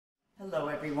Hello,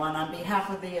 everyone. On behalf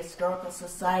of the Historical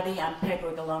Society, I'm Peg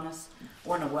Rigolonis. I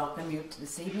want to welcome you to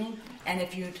this evening, and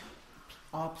if you'd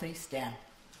all please stand.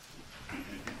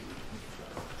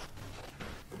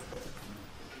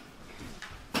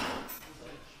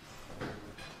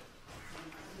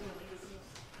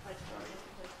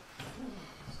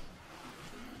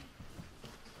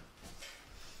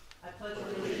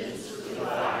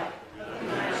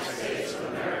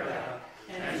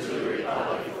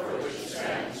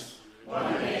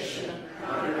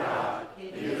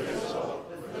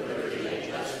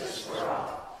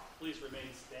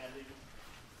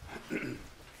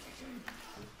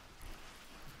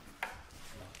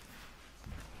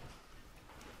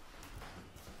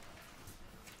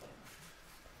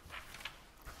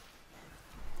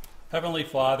 Heavenly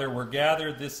Father, we're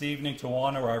gathered this evening to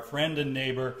honor our friend and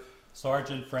neighbor,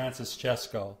 Sergeant Francis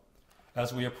Chesko,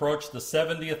 as we approach the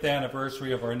 70th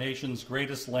anniversary of our nation's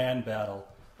greatest land battle,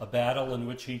 a battle in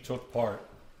which he took part.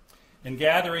 In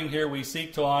gathering here, we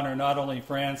seek to honor not only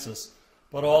Francis,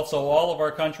 but also all of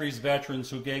our country's veterans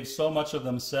who gave so much of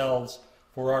themselves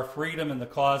for our freedom and the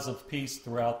cause of peace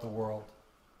throughout the world.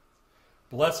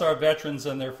 Bless our veterans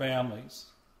and their families.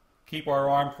 Keep our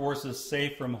armed forces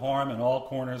safe from harm in all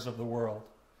corners of the world.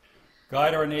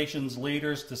 Guide our nation's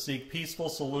leaders to seek peaceful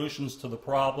solutions to the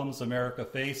problems America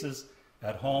faces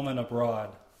at home and abroad.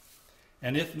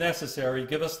 And if necessary,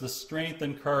 give us the strength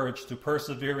and courage to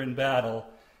persevere in battle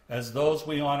as those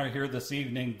we honor here this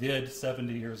evening did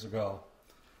 70 years ago.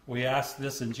 We ask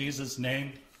this in Jesus'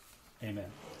 name.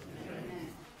 Amen.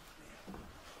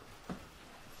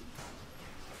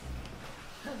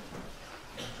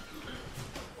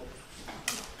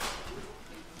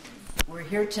 We're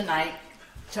here tonight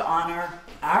to honor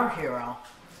our hero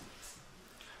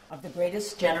of the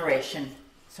greatest generation,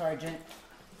 Sergeant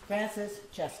Francis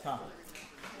Chesko.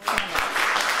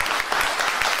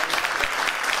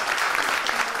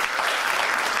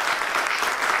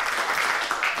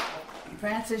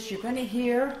 Francis, you're going to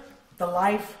hear the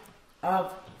life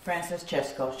of Francis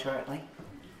Chesko shortly.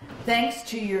 Thanks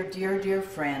to your dear, dear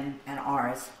friend and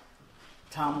ours,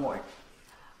 Tom Ward.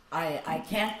 I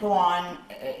can't go on.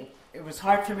 It was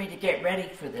hard for me to get ready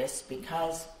for this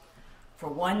because for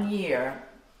 1 year,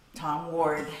 Tom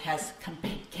Ward has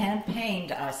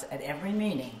campaigned us at every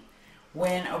meeting.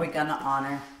 When are we going to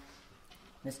honor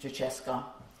Mr. Chesko?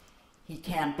 He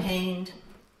campaigned,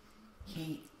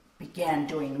 he began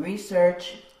doing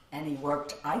research, and he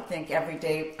worked, I think, every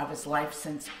day of his life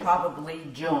since probably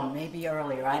June, maybe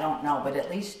earlier, I don't know, but at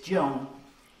least June,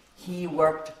 he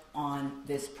worked on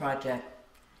this project.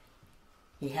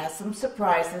 He has some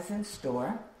surprises in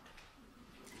store,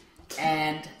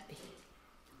 and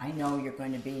I know you're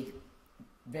going to be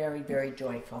very, very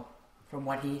joyful from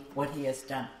what he has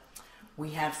done.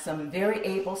 We have some very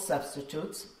able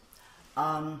substitutes.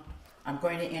 I'm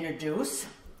going to introduce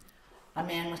a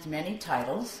man with many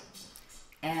titles,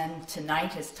 and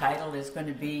tonight his title is going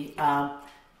to be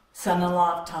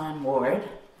Son-in-Law of Tom Ward,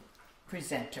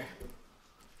 presenter.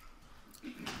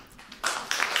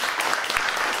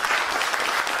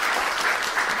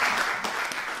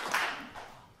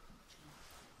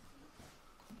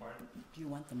 Do you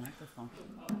want the microphone?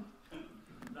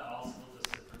 No, we'll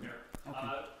just sit from here.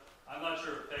 Okay. I'm not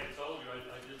sure if Peg told you,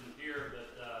 I didn't hear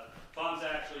that Tom's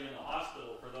actually in the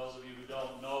hospital, for those of you who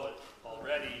don't know it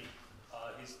already.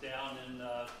 He's down in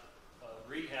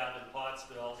rehab in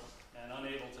Pottsville and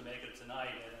unable to make it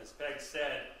tonight. And as Peg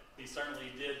said, he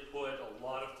certainly did put a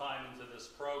lot of time into this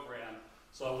program.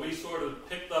 So we sort of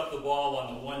picked up the ball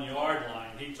on the 1 yard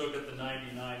line. He took it the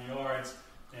 99 yards,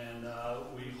 and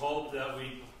we hope that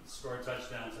we score a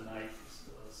touchdown tonight.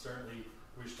 Certainly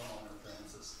wish to honor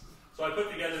Francis. So I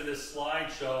put together this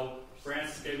slideshow.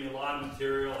 Francis gave me a lot of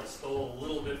material. I stole a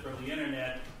little bit from the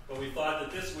internet, but we thought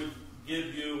that this would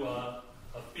give you a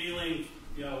feeling,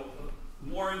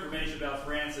 more information about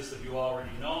Francis if you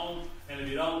already know him, and if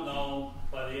you don't know,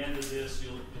 by the end of this,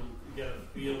 you'll get a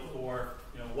feel for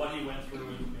what he went through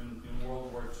in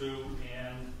World War II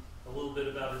and a little bit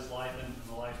about his life and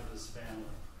the life of his family.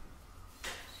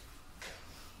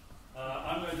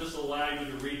 I'm going to just allow you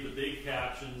to read the big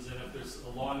captions, and if there's a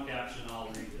long caption, I'll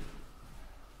read it.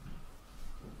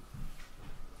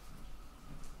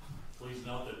 Please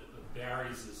note that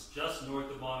Barry's is just north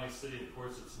of Mahanoy City. Of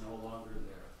course, it's no longer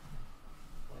there,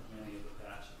 like many of the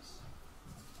patches.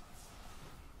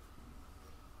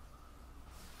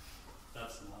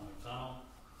 That's the Mahanoy Tunnel.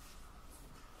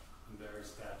 And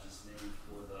Barry's patch is named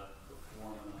for the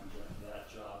foreman on that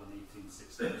job in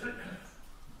 1862.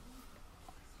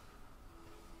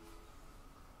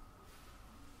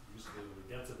 Used to be able to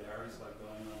get to Barry's by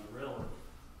going on the railroad.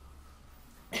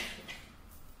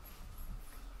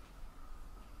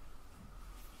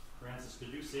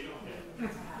 see? Okay.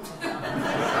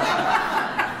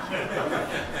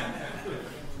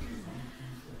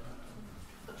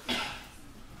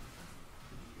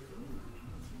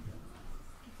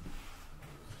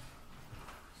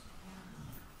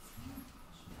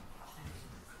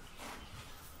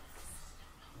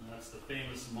 And that's the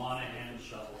famous Monahan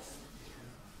shovel.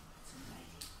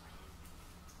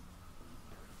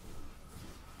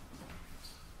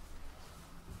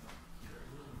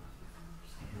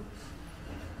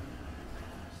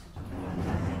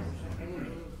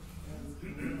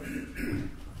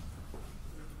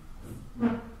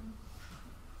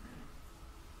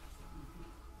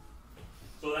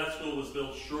 So that school was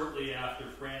built shortly after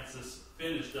Francis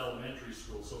finished elementary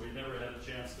school, so he never had a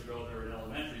chance to go there in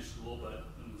elementary school, but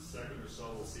in the second or so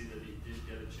we'll see that he did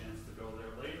get a chance to go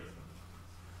there later.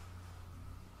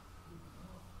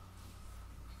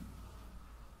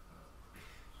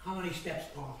 How many steps,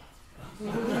 Paul? As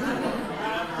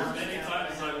many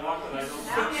times as I walk that I don't.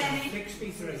 How many?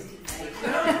 63.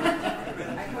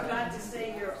 I forgot to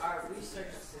say you're our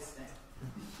research assistant.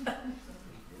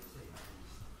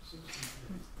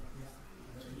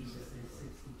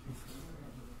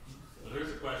 So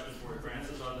here's a question for you,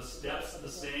 Francis. Are the steps the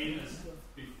same as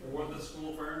before the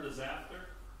school burned as after?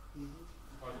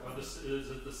 Is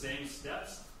it the same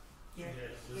steps? Yeah.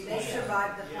 Did they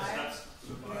survive the fire? Steps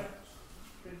survived.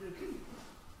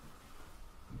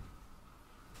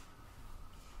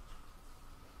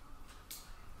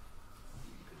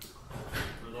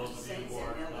 For those of you who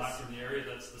are not in the area,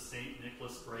 that's the St.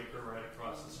 Nicholas Breaker right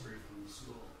across the street from the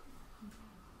school.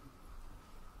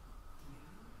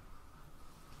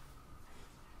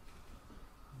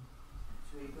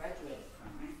 So we graduated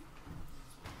from, right?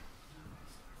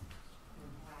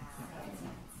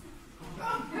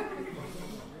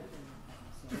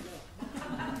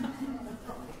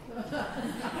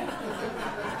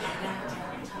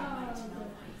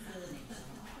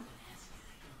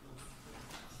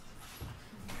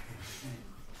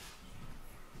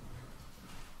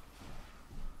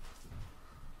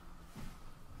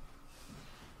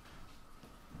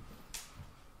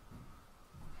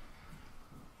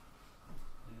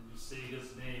 And you see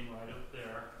his name right up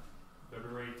there,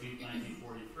 February 18th,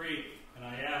 1943. And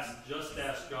I just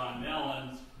asked John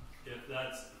Mellon if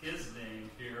that's his name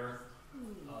here,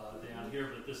 down here,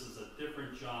 but this is a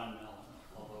different John Mellon,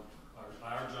 although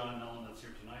our John Mellon that's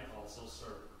here tonight also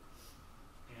served.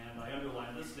 And I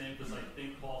underline this name because I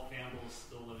think Paul Campbell is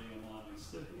still living in Long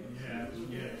City.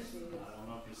 Yes. I don't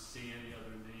know if you see any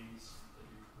other names that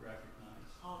you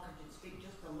recognize. Paul, could you speak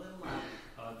just a little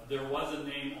louder? There was a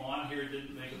name on here,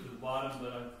 didn't make it to the bottom,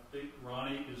 but I think,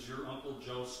 Ronnie, is your uncle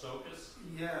Joe Stokas?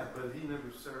 Yeah, but he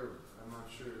never served. I'm not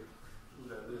sure who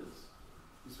that is,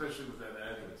 especially with that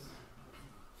address.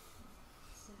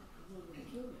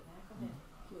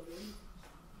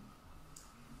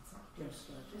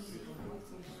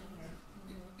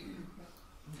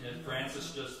 And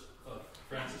Francis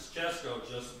Chesko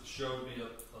just showed me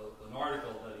an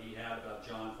article that he had about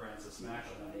John Francis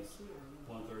McElhenney,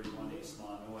 131 East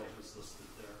Mahanoy, was listed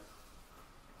there.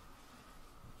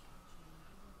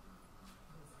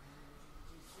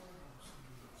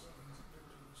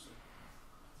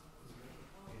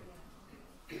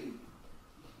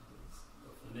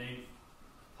 The name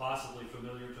possibly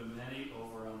familiar to many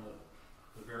over on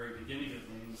the very beginning of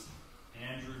names,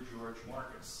 Andrew George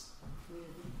Marcus.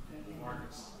 Andy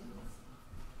Marcus.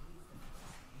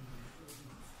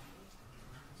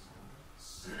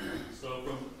 So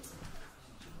from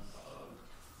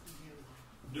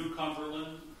New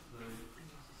Cumberland,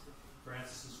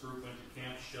 Francis's group went to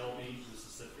Camp Shelby,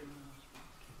 Mississippi.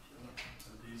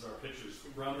 And these are pictures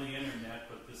from the internet,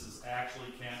 but this is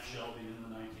actually Camp Shelby in the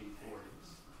 1940s.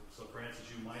 So Francis,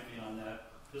 you might be on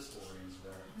that pistol range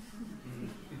there.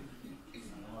 I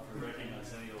don't know if you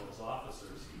recognize any of those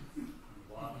officers in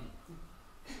the lobby.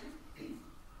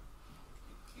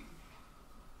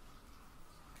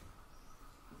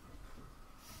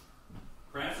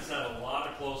 Francis had a lot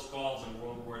of close calls in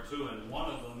World War II, and one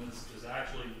of them is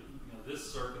actually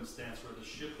this circumstance where the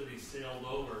ship that he sailed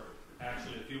over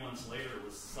actually a few months later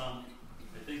was sunk,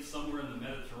 I think somewhere in the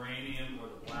Mediterranean or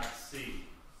the Black Sea.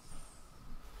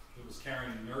 It was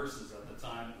carrying nurses at the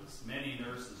time. It was many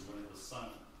nurses when it was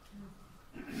sunk.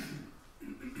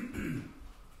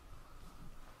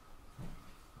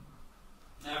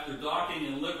 After docking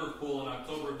in Liverpool in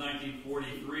October of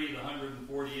 1943, the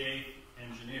 148th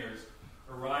Engineers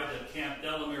arrived at Camp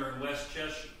Delamere in West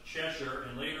Cheshire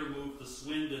and later moved to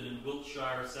Swindon in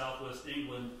Wiltshire, southwest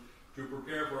England, to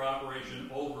prepare for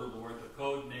Operation Overlord, the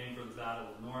code name for the Battle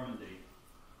of Normandy.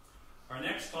 Our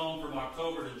next home from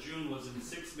October to June was in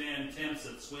 6-man tents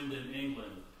at Swindon,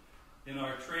 England. In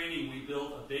our training, we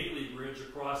built a Bailey bridge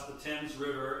across the Thames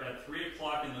River at 3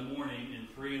 o'clock in the morning in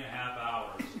 3.5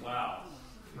 hours. Wow.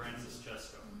 Francis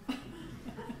Chesko.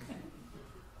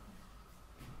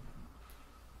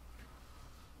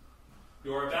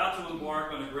 You are about to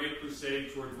embark on a great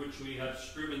crusade toward which we have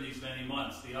striven these many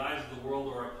months. The eyes of the world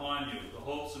are upon you. The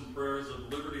hopes and prayers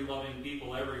of liberty-loving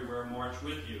people everywhere march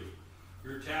with you.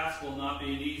 Your task will not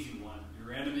be an easy one.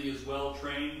 Your enemy is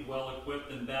well-trained, well-equipped,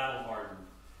 and battle-hardened.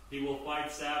 He will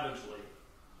fight savagely.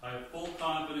 I have full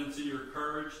confidence in your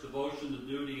courage, devotion to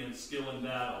duty, and skill in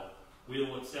battle. We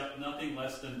will accept nothing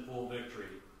less than full victory.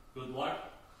 Good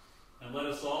luck, and let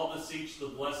us all beseech the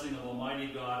blessing of Almighty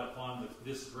God upon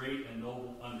this great and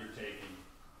noble undertaking.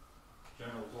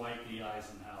 General WWII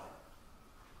Eisenhower.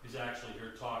 He's actually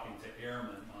here talking to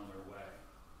airmen on their way.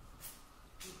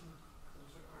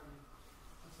 Those are Army.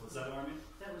 Was that Army?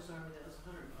 That was Army. That was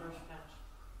 101st Patch.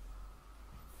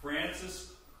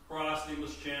 Francis crossed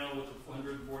English Channel with the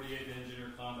 148th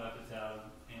Engineer Combat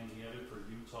Battalion, and he headed for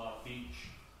Utah Beach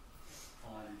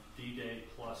on D-Day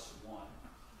 +1.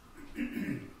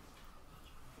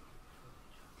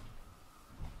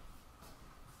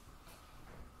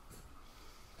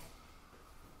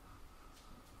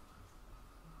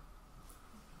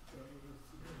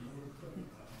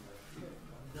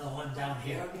 No one down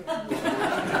here.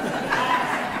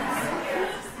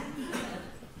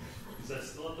 Is that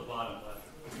still at the bottom left?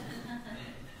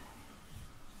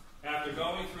 After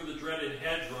going through the dreaded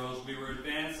hedgerows, we were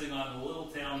advancing on a little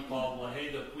town called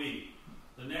WWII.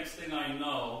 The next thing I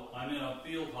know, I'm in a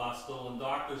field hospital and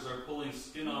doctors are pulling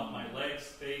skin off my legs,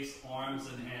 face, arms,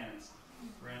 and hands.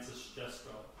 Francis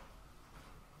Chesko.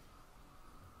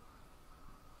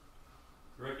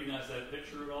 Recognize that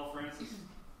picture at all, Francis?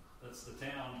 That's the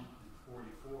town in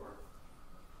 44.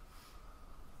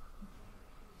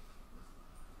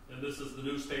 And this is the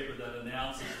newspaper that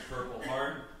announces the Purple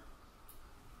Heart.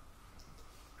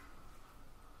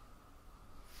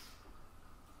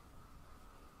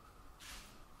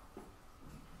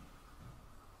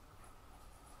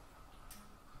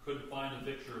 Couldn't find a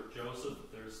picture of Joseph.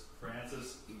 There's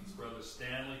Francis, his brother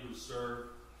Stanley, who served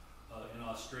in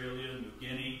Australia, New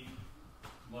Guinea,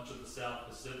 much of the South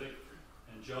Pacific.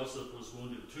 And Joseph was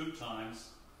wounded 2 times,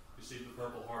 received the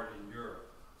Purple Heart in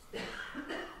Europe. So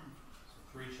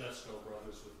 3 Chesko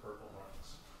brothers with Purple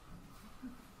Hearts.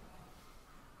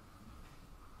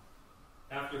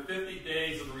 After 50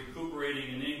 days of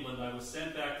recuperating in England, I was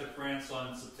sent back to France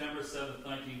on September 7,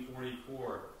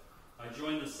 1944. I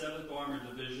joined the 7th Armored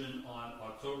Division on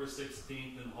October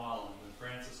 16th in Holland, and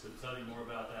Francis could tell you more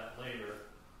about that later,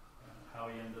 how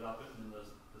he ended up in the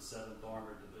 7th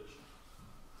Armored Division.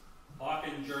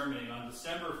 Aachen, Germany. On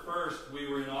December 1st, we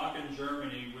were in Aachen,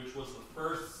 Germany, which was the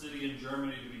first city in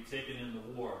Germany to be taken in the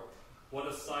war. What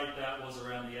a sight that was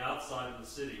around the outside of the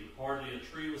city. Hardly a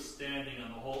tree was standing,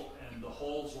 and the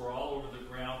holes were all over the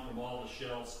ground from all the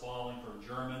shells falling from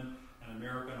German and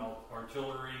American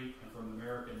artillery and from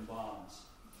American bombs.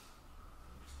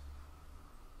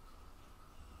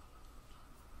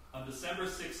 On December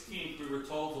 16th, we were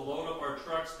told to load up our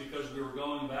trucks because we were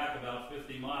going back about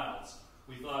 50 miles.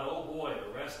 We thought, oh boy,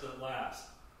 a rest at last.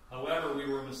 However, we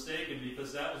were mistaken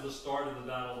because that was the start of the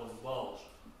Battle of the Bulge.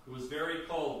 It was very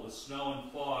cold with snow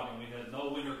and fog, and we had no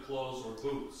winter clothes or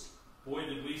boots. Boy,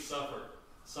 did we suffer.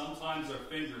 Sometimes our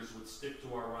fingers would stick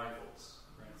to our rifles.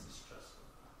 Francis Chesko.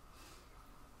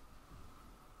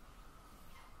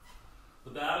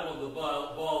 The Battle of the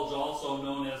Bulge, also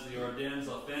known as the Ardennes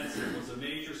Offensive, was a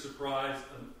major surprise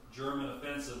German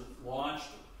offensive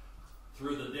launched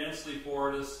through the densely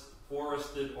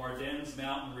forested Ardennes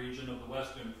mountain region of the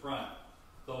Western Front.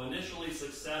 Though initially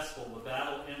successful, the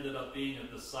battle ended up being a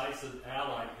decisive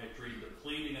Allied victory,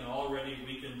 depleting an already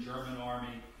weakened German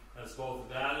army as both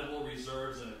valuable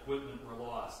reserves and equipment were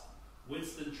lost.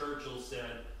 Winston Churchill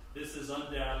said, "This is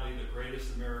undoubtedly the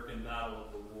greatest American battle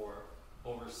of the war."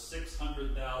 Over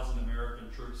 600,000 American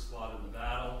troops fought in the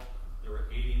battle. There were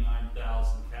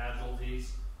 89,000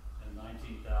 casualties and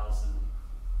 19,000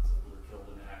 were killed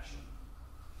in action.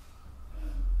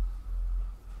 And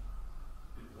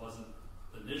it wasn't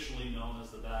initially known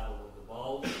as the Battle of the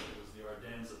Bulge. It was the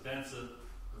Ardennes Offensive.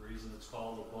 The reason it's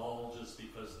called the Bulge is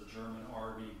because the German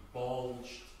army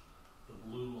bulged the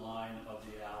blue line of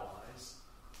the Allies.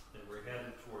 They were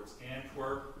headed towards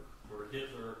Antwerp, where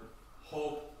Hitler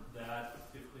hoped that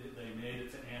if they made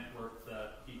it to Antwerp,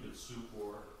 that he could sue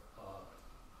for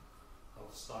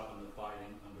stopping the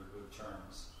fighting under good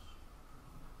terms.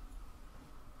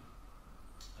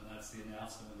 And that's the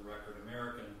announcement in the Record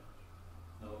American.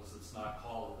 Notice it's not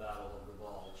called the Battle of the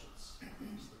Bulge, it's the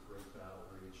Great Battle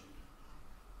raging.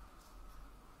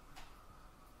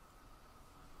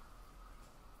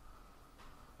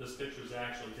 This picture is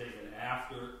actually taken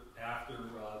after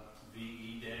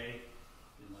WWII Day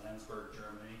in Landsberg,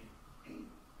 Germany.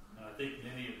 And I think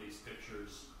many of these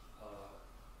pictures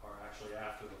are actually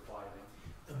after the fighting.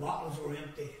 The bottles were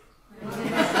empty. I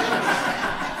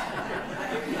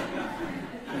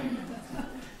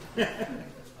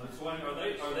was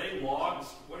wondering, are they logs?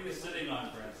 What are you sitting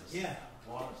on, Francis? Yeah,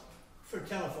 Logs? for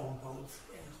telephone poles.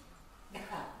 Yeah.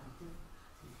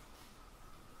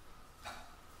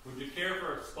 Would you care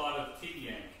for a spot of tea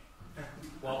yank?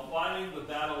 While fighting the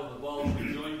Battle of the Bulge,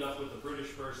 we joined up with the British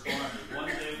First Army. One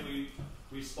day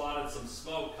we spotted some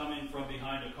smoke coming from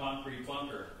behind a concrete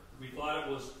bunker. We thought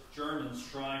it was Germans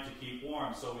trying to keep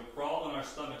warm, so we crawled on our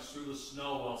stomachs through the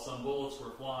snow while some bullets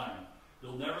were flying.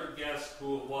 You'll never guess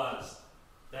who it was.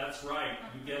 That's right,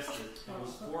 you guessed it. It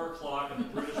was 4 o'clock and the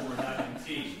British were having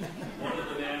tea. One of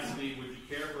them asked me, would you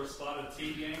care for a spot of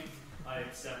tea yank? I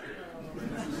accepted it.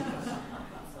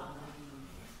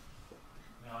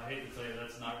 Now, I hate to tell you,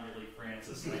 that's not really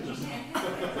Francis. I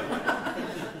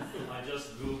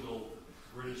just Googled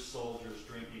British soldiers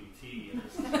drinking tea.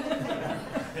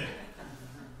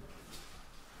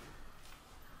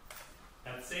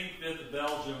 At St. Vith,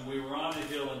 Belgium, we were on a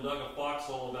hill and dug a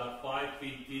foxhole about 5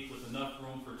 feet deep with enough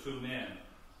room for 2 men.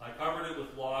 I covered it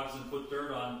with logs and put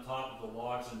dirt on top of the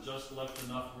logs and just left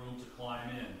enough room to climb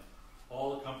in.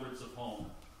 All the comforts of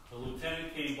home. The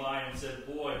lieutenant came by and said,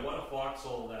 boy, what a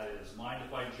foxhole that is. Mind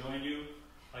if I join you?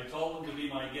 I told him to be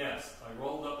my guest. I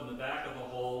rolled up in the back of the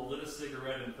hole, lit a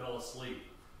cigarette, and fell asleep.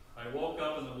 I woke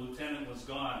up and the lieutenant was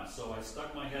gone, so I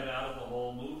stuck my head out of the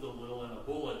hole, moved a little, and a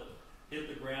bullet hit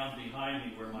the ground behind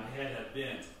me where my head had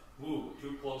been. Ooh,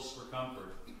 too close for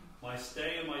comfort. My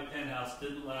stay in my penthouse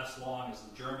didn't last long as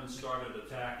the Germans started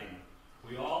attacking.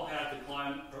 We all had to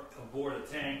climb aboard a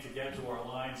tank to get to our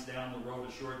lines down the road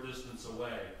a short distance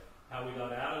away. How we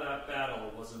got out of that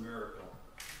battle was a miracle.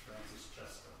 Francis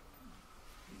Chesko.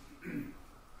 And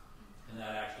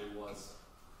that actually was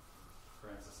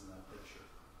Francis in that picture.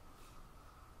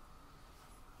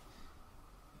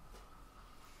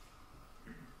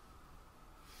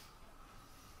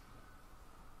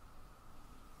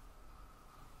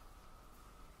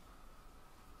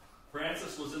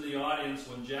 Francis was in the audience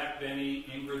when Jack Benny,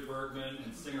 Ingrid Bergman,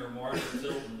 and singer Martha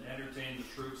Tilton entertained the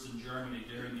troops in Germany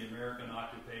during the American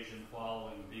occupation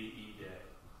following WWII Day.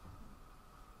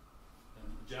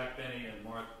 And Jack Benny and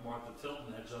Martha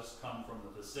Tilton had just come from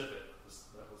the Pacific.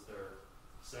 That was their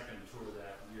second tour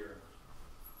that year.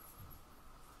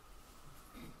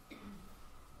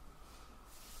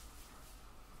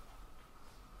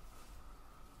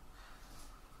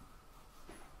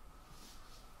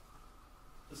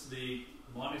 This is the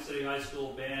Mahanoy City High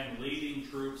School band leading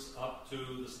troops up to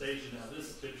the station. Now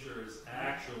this picture is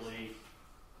actually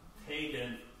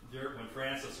taken when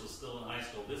Francis was still in high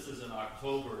school. This is in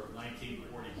October of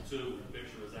 1942 when the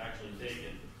picture was actually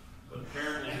taken. But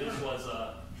apparently this was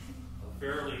a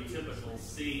fairly typical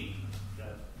scene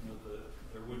that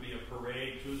there would be a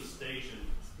parade to the station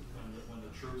when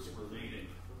the troops were leaving.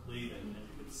 And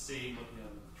you could see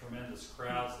tremendous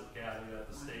crowds that gathered at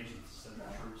the station to send the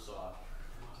troops off.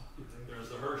 There's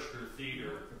the Hirschker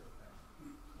Theater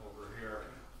over here.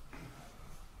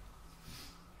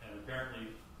 And apparently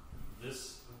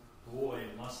this boy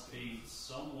must be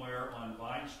somewhere on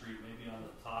Vine Street, maybe on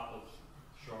the top of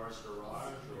Char's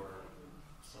garage or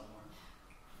somewhere.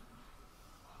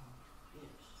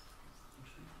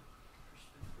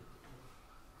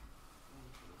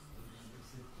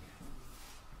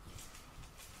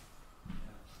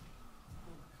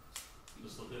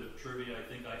 Just a bit of trivia, I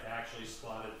think I actually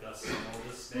spotted Gus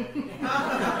Simolis standing in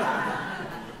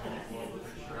blow the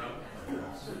picture up.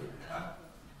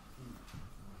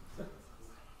 I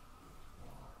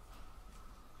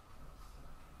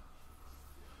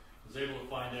was able to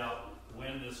find out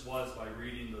when this was by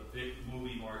reading the big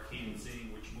movie marquee and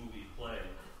seeing which movie played.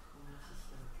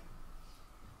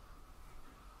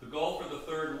 The goal for the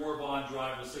third war bond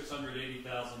drive was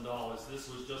 $680,000. This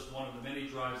was just one of the many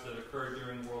drives that occurred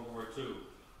during World War II.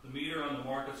 The meter on the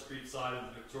Market Street side of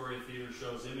the Victoria Theatre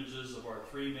shows images of our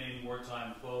 3 main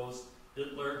wartime foes,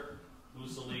 Hitler,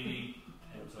 Mussolini,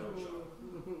 and Tojo.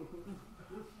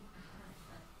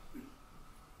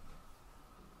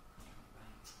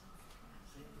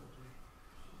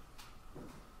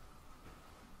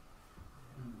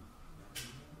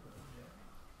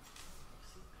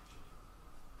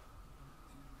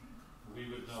 We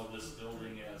would know this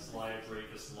building as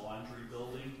Lyodrakis Laundry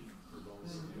Building, for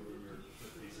those of you in your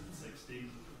 50s and 60s.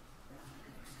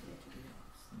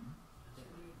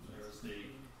 the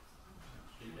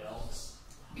Elks,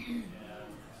 and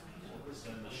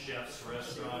then the Chef's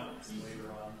Restaurant later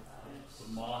on, the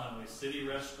Mahanoy City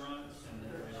Restaurant, and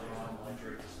then later on,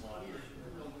 Drake's Laundry.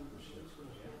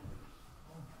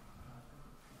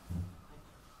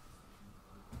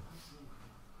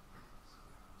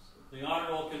 The honor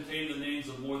roll contained the names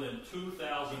of more than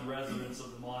 2,000 residents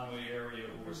of the Mahanoy area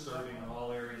who were serving in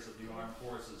all areas of the armed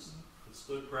forces that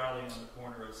stood proudly on the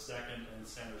corner of 2nd and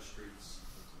Center Streets.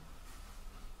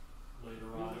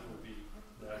 Later on,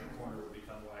 that corner would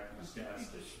become Wagner's gas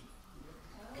station.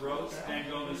 Rose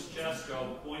Pangonis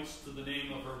Chesko points to the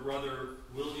name of her brother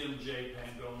William J.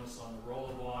 Pangonis on the Roll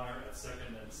of Honor at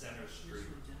 2nd and Center Street.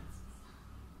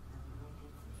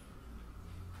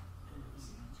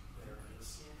 There it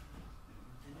is.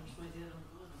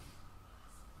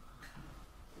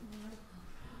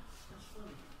 That's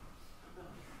funny.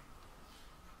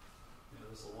 Yeah,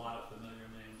 there's a lot of familiar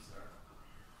names there.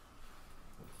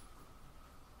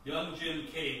 Young Jim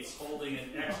Cates, holding an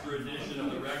extra edition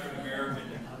of the Record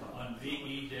American on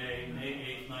VE Day, May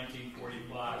 8,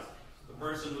 1945. The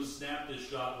person who snapped this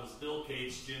shot was Bill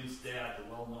Cates, Jim's dad, the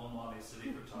well-known Maumee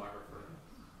City photographer,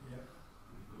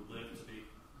 who lived to be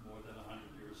more than 100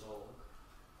 years old.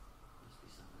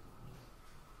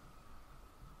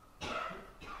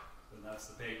 And that's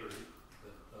the paper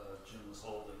that Jim was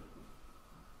holding.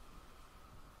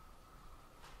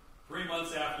 3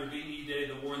 months after VE Day,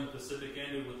 the war in the Pacific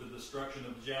ended with the destruction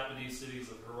of the Japanese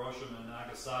cities of Hiroshima and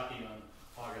Nagasaki on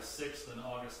August 6th and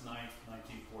August 9th,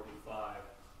 1945.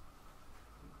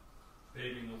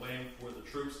 Paving the way for the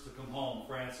troops to come home,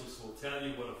 Francis will tell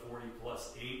you what a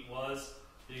 40+8 was.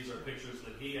 These are pictures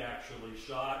that he actually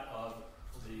shot of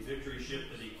the Victory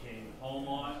ship that he came home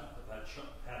on, the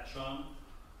Patchung,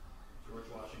 George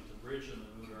Washington Bridge, and the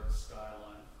New York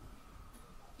skyline.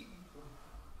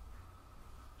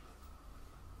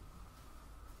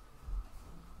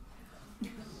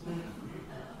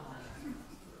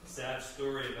 Sad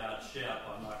story about Shep,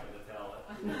 I'm not going to tell it.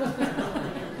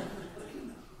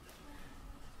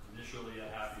 Initially a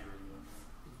happy reunion.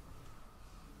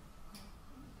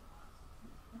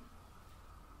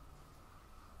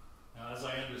 Now, as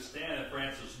I understand it,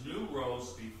 Francis knew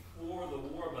Rose before the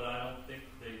war, but I don't think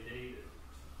they dated.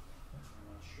 I'm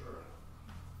not sure.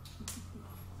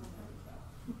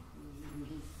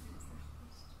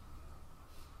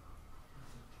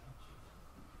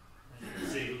 And you can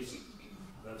see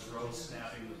that's Rose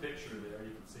snapping the picture there.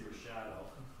 You can see her shadow.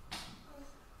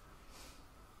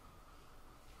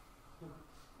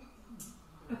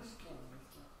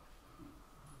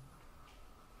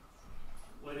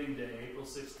 Wedding day, April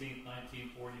 16th,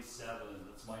 1947.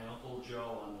 That's my Uncle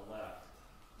Joe on the left.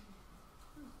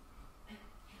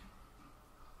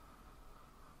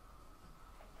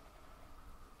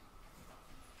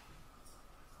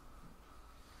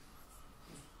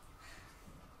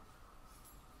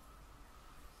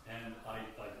 And I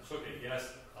took a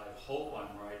guess, I hope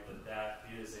I'm right, that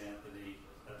is Anthony,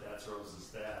 that's Rose's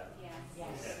dad.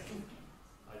 Yes. And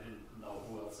I didn't know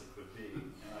who else it could be,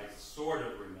 and I sort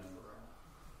of remember him.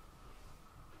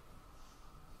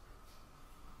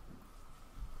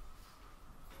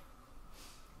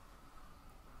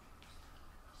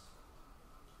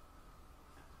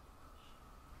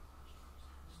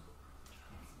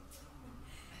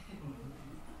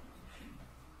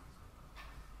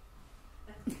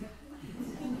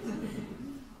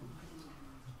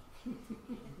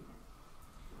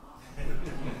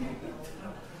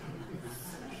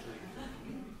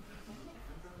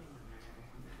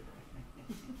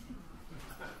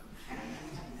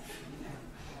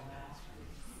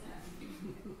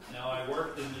 Now, I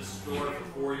worked in this store for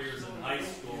 4 years in high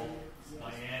school,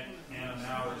 my Aunt Anna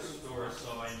Mauer's store,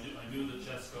 so I knew the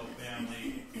Chesko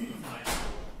family in high school.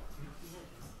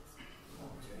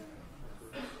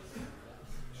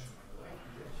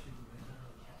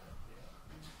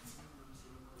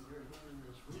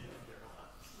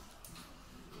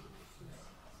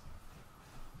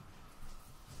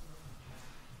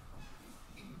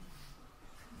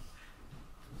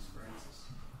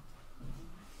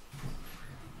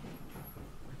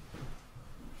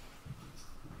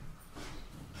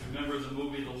 Remember the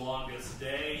movie The Longest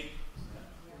Day?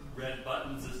 Red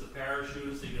Buttons is the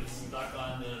parachutist. He gets stuck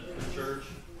on the church.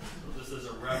 So this is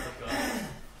a replica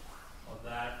of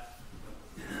that.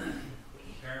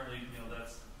 Apparently,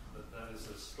 that is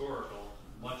historical.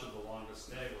 Much of The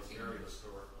Longest Day was very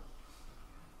historical.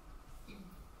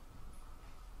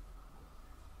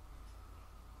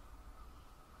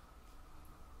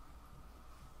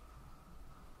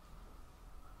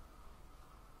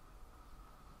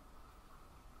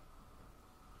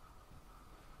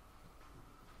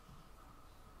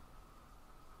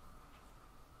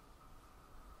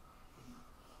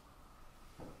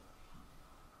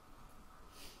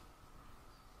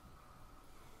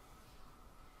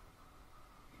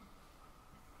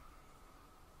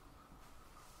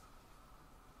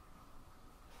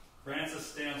 Francis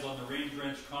stands on the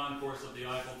rain-drenched concourse of the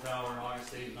Eiffel Tower on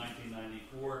August 8,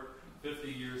 1994,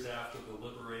 50 years after the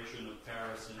liberation of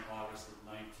Paris in August of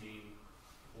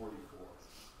 1944.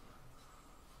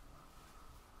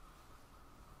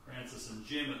 Francis and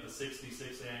Jim at the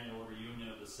 66th Annual Reunion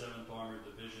of the 7th Armored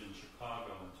Division in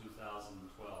Chicago in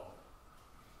 2012.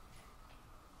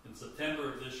 In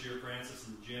September of this year, Francis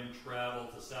and Jim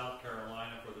traveled to South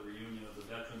Carolina for the reunion of the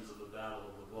veterans of the Battle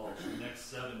of the Bulge. The next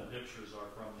 7 pictures are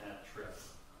from that trip.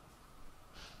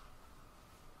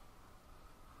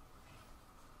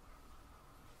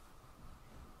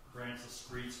 Francis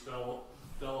greets fellow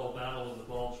Battle of the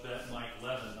Bulge vet Mike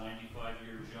Levin, 95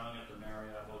 years young, at the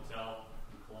Marriott Hotel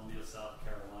in Columbia, South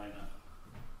Carolina.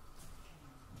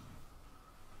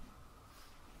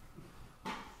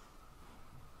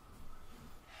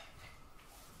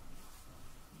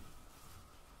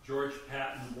 George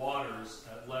Patton Waters,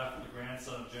 at left, the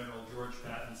grandson of General George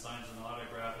Patton, signs an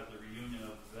autograph at the reunion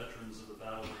of veterans of the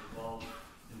Battle of the Bulge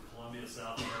in Columbia,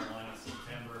 South Carolina,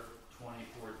 September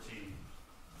 2014.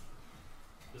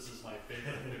 This is my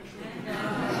favorite picture.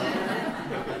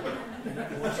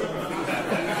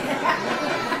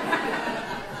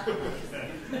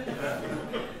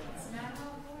 It's not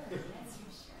all work, that's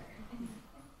for sure.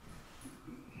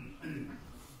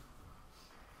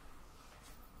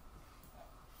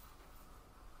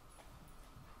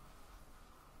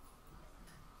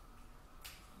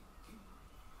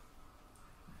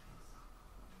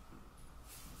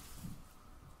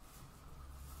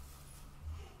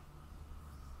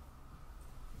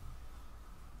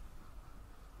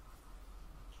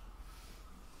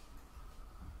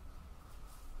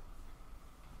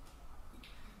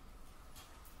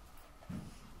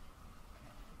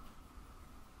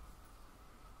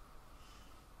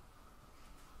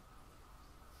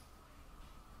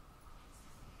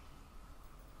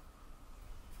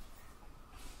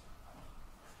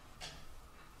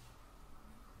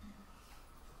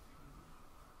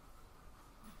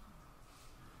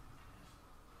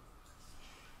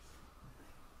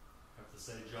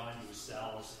 Say John used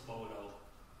Sal's photo.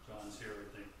 John's here, I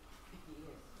think.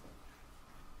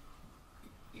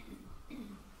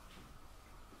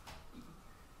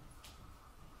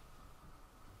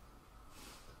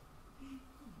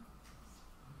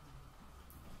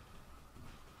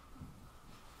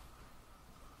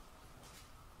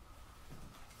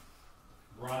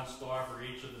 Bronze Star for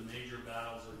each of the major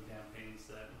battles and campaigns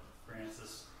that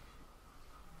Francis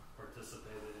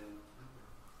participated in.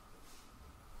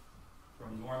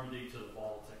 From Normandy to the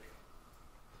Baltic.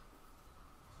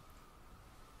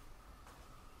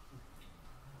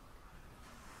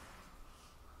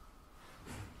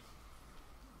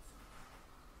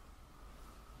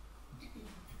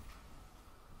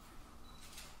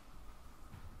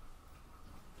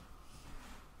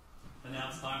 And now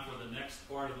it's time for the next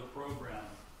part of the program.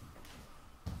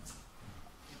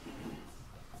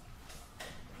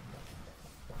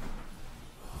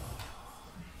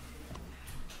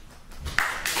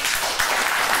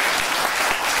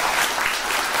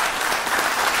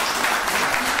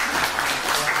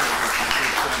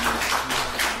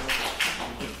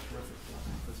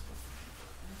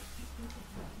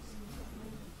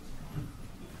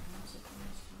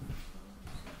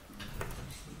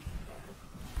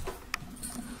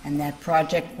 And that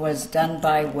project was done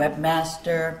by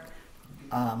webmaster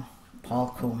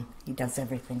Paul Kuhn. He does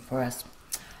everything for us.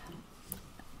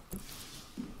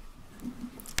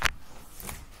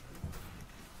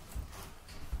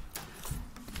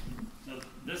 Now,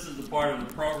 this is the part of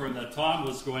the program that Tom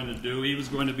was going to do. He was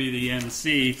going to be the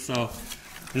MC, so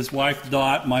his wife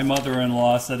Dot, my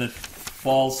mother-in-law, said it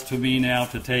falls to me now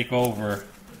to take over.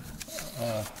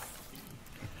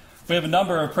 We have a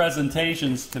number of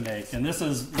presentations to make, and this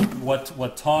is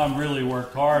what Tom really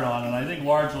worked hard on, and I think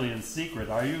largely in secret.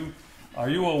 Are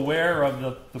you aware of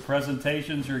the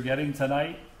presentations you're getting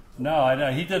tonight?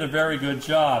 No, he did a very good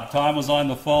job. Tom was on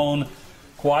the phone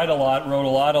quite a lot, wrote a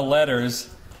lot of letters,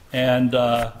 and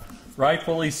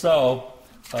rightfully so.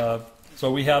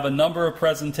 So we have a number of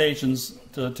presentations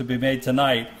to be made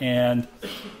tonight, and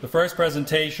the first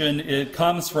presentation, it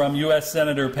comes from U.S.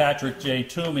 Senator Patrick J.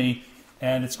 Toomey,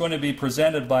 and it's going to be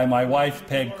presented by my wife,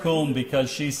 Peg Kuhn, because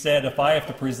she said if I have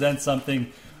to present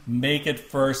something, make it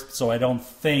first so I don't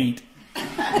faint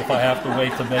if I have to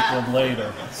wait to make one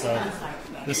later. So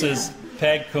this is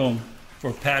Peg Kuhn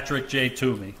for Patrick J.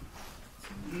 Toomey.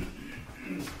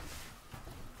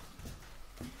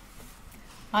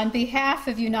 On behalf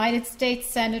of United States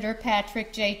Senator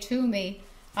Patrick J. Toomey,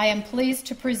 I am pleased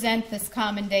to present this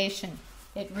commendation.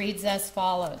 It reads as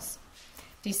follows.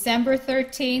 December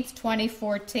 13th,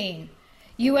 2014.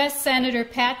 U.S. Senator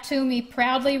Pat Toomey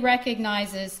proudly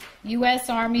recognizes U.S.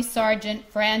 Army Sergeant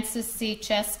Francis C.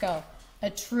 Chesko, a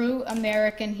true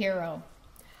American hero.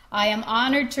 I am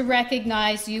honored to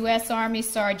recognize U.S. Army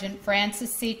Sergeant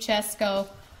Francis C. Chesko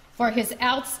for his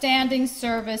outstanding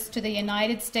service to the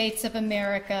United States of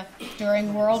America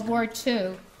during World War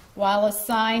II while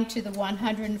assigned to the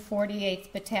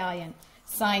 148th Battalion.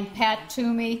 Signed, Pat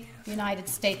Toomey, United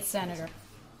States Senator.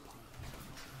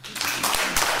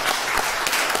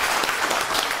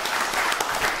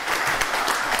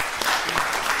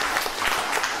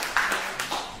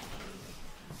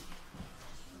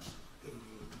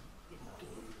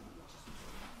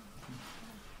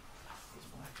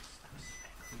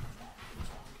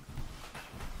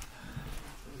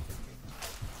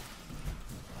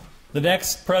 The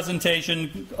next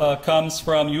presentation comes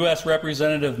from U.S.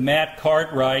 Representative Matt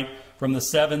Cartwright from the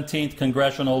 17th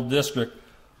Congressional District.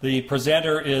 The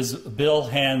presenter is Bill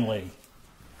Hanley.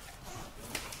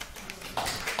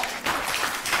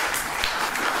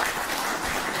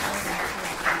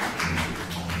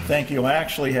 Thank you. I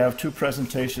actually have two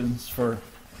presentations for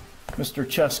Mr.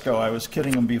 Chesko. I was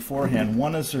kidding him beforehand.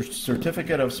 One is a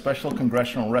certificate of special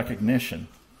congressional recognition,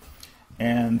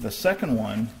 and the second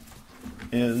one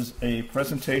is a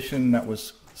presentation that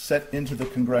was set into the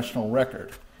congressional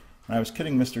record. And I was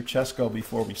kidding Mr. Chesko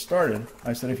before we started.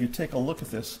 I said, if you take a look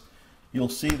at this, you'll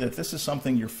see that this is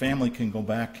something your family can go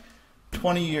back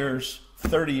 20 years,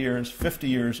 30 years, 50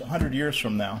 years, 100 years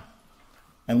from now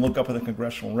and look up at the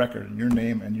congressional record, and your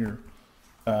name and your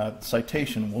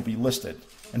citation will be listed.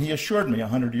 And he assured me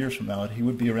 100 years from now that he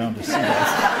would be around to see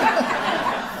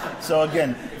that. So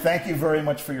again, thank you very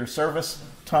much for your service.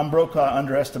 Tom Brokaw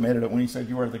underestimated it when he said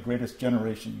you are the greatest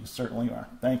generation. You certainly are.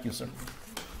 Thank you, sir.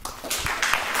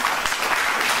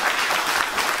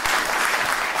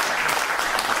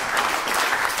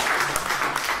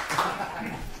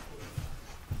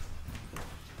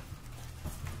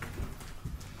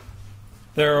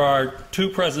 There are two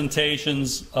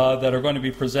presentations that are going to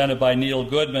be presented by Neil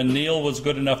Goodman. Neil was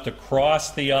good enough to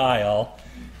cross the aisle,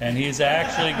 and he's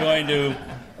actually going to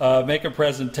make a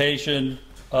presentation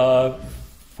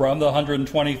from the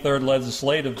 123rd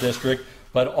Legislative District,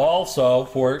 but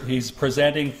also he's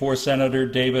presenting for Senator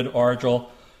David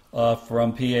Argel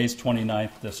from PA's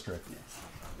 29th District.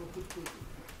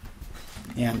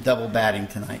 Yeah, I'm double batting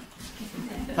tonight.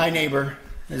 Hi, neighbor.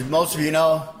 As most of you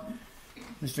know,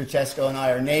 Mr. Chesko and I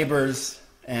are neighbors,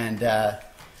 and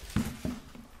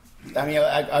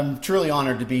I'm truly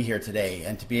honored to be here today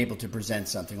and to be able to present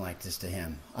something like this to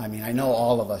him. I mean, I know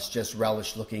all of us just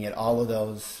relish looking at all of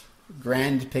those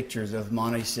grand pictures of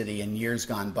Mahanoy City in years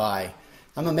gone by.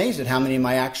 I'm amazed at how many of them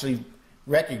I actually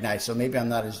recognize, so maybe I'm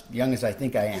not as young as I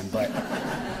think I am, but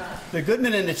the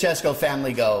Goodman and the Chesko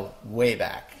family go way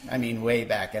back. I mean, way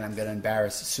back, and I'm going to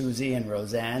embarrass Susie and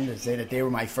Roseanne to say that they were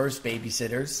my first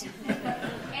babysitters.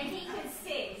 And he could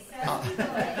sing, so he would.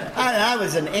 I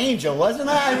was an angel, wasn't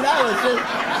I? I mean, I was just...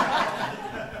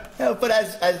 You know, but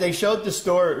as they showed the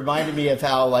store, it reminded me of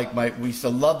how we used to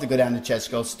love to go down to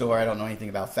Chesko's store. I don't know anything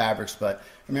about fabrics, but I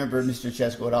remember Mr.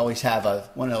 Chesko would always have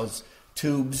one of those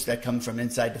tubes that come from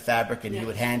inside the fabric, and he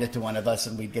would hand it to one of us,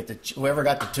 and we'd get whoever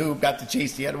got the tube got to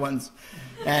chase the other ones.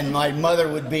 And my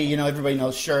mother would be, everybody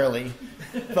knows Shirley.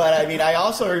 But I mean, I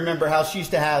also remember how she used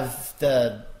to have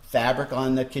the fabric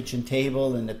on the kitchen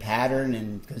table and the pattern,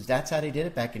 and because that's how they did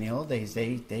it back in the old days.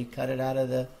 They cut it out of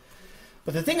the...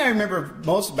 But the thing I remember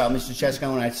most about Mr.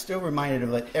 Chesko, and I still reminded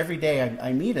of it every day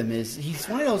I meet him, is he's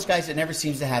one of those guys that never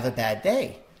seems to have a bad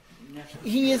day.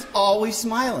 He is always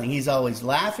smiling. He's always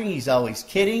laughing. He's always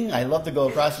kidding. I love to go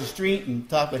across the street and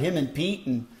talk with him and Pete,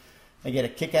 and I get a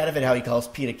kick out of it how he calls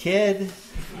Pete a kid.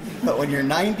 But when you're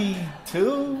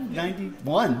 92,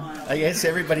 91, I guess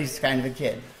everybody's kind of a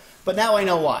kid. But now I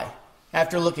know why.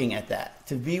 After looking at that,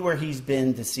 to be where he's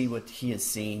been, to see what he has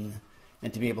seen,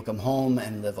 and to be able to come home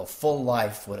and live a full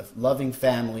life with a loving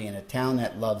family in a town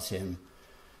that loves him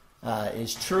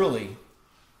is truly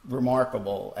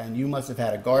remarkable. And you must have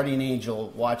had a guardian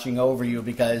angel watching over you,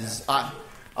 because I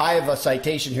have a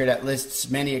citation here that lists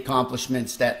many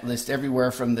accomplishments, that list everywhere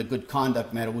from the Good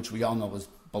Conduct Medal, which we all know was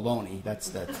baloney.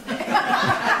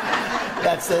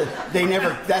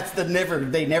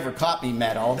 They never caught me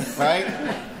medal, right?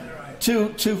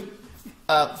 to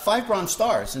 5 Bronze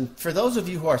Stars. And for those of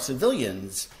you who are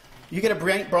civilians, you get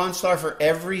a Bronze Star for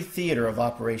every theater of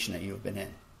operation that you've been in.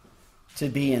 To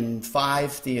be in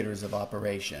 5 theaters of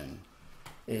operation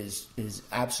is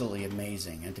absolutely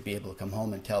amazing. And to be able to come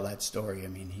home and tell that story, I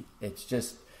mean,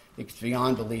 it's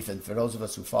beyond belief. And for those of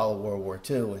us who follow World War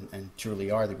II and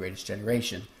truly are the greatest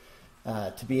generation,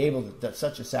 to be able to,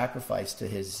 such a sacrifice to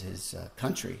his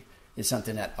country is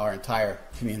something that our entire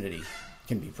community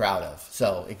can be proud of.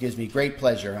 So it gives me great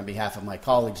pleasure on behalf of my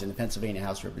colleagues in the Pennsylvania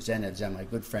House of Representatives and my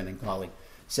good friend and colleague,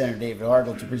 Senator David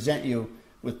Argel, to present you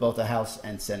with both a House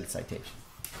and Senate citation.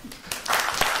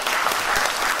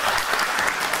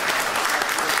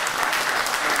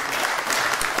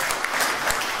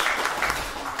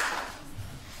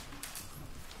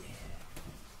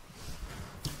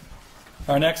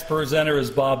 Our next presenter is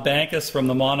Bob Bankus from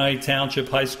the Mahanoy Township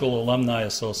High School Alumni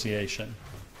Association.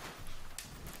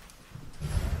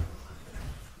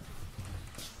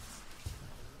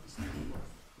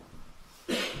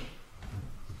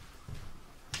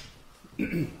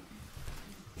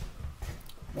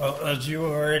 Well, as you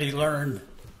already learned,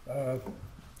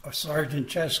 Sergeant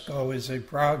Chesko is a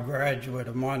proud graduate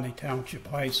of Mahanoy Township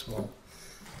High School,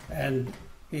 and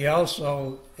he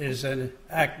also is an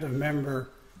active member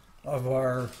of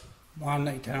our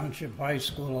Mahanoy Township High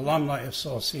School Alumni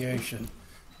Association,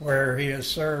 where he has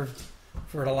served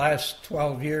for the last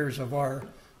 12 years of our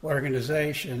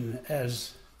organization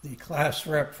as the class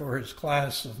rep for his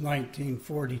class of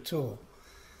 1942.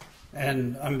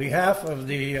 And on behalf of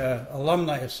the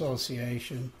Alumni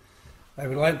Association, I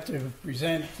would like to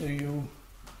present to you,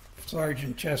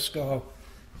 Sergeant Chesko,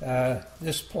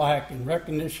 this plaque in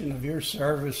recognition of your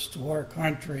service to our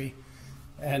country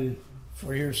and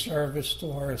for your service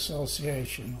to our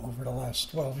association over the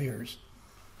last 12 years.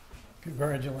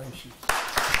 Congratulations.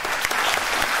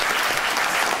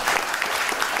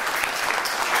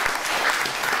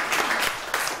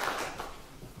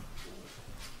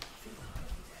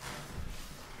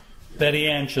 Betty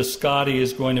Ann Chescotti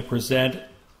is going to present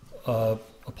a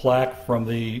plaque from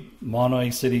the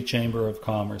Mahanoy City Chamber of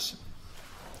Commerce.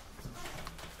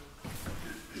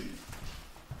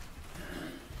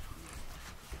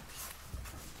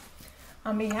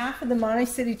 On behalf of the Mahanoy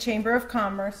City Chamber of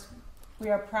Commerce, we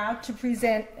are proud to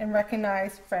present and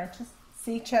recognize Francis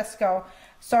C. Chesko,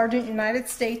 Sergeant United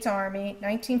States Army,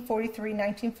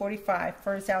 1943-1945,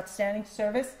 for his outstanding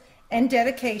service and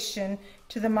dedication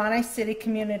to the Mahanoy City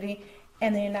community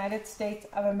and the United States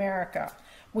of America.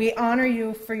 We honor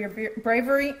you for your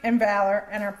bravery and valor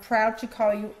and are proud to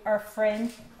call you our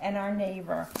friend and our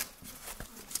neighbor.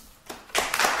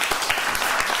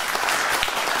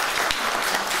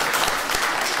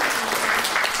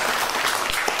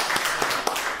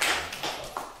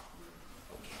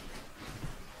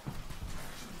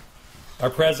 Our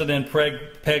president,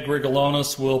 Peg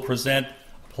Rigolonis, will present a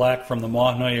plaque from the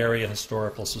Mahanoy Area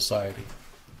Historical Society.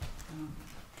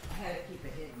 I had to keep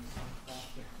it hidden.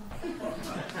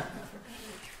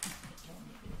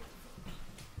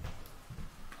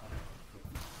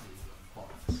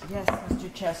 Yes, Mr.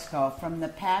 Chesko, from the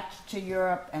patch to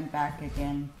Europe and back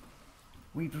again,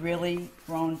 we've really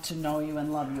grown to know you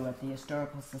and love you at the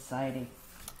Historical Society.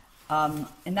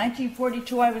 In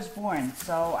 1942, I was born,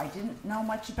 so I didn't know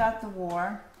much about the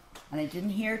war, and I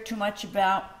didn't hear too much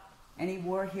about any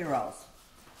war heroes.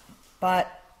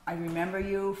 But I remember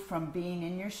you from being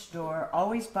in your store,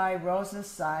 always by Rosa's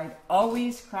side,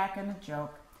 always cracking a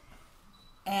joke.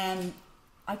 And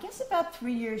I guess about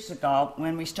 3 years ago,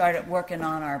 when we started working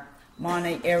on our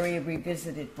Mahanoy Area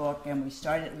Revisited book, and we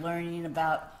started learning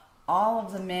about all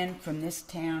of the men from this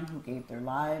town who gave their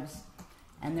lives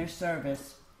and their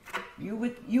service, you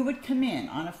would come in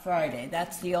on a Friday.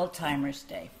 That's the old timers'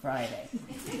 day, Friday.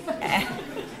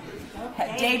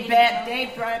 Dave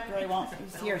Bradbury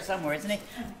he's here somewhere, isn't he?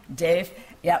 Dave,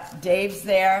 yep, Dave's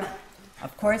there.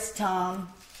 Of course, Tom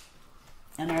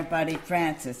and our buddy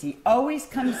Francis. He always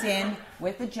comes in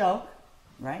with a joke,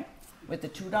 right? With a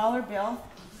 $2 bill,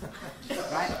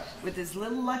 right? With his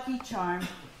little Lucky Charm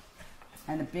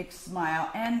and a big smile.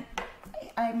 And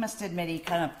I must admit, he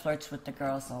kind of flirts with the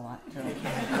girls a lot, too.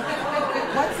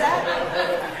 What's that?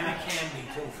 And a candy,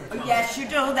 too, for Tom. Yes, you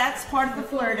do. That's part of the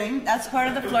flirting. That's part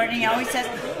of the flirting. He always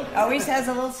has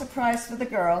a little surprise for the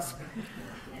girls.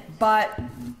 But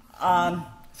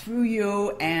through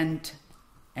you and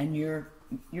your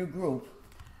group,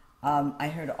 I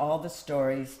heard all the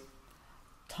stories.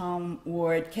 Tom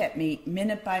Ward kept me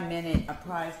minute by minute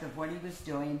apprised of what he was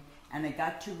doing, and I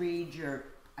got to read your,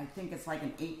 I think it's like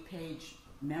an 8-page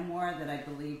memoir that I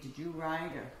believe, did you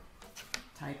write or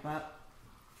type up?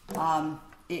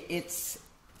 It's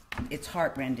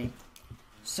heartrending.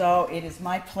 So it is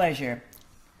my pleasure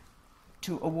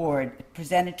to award,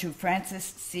 presented to Francis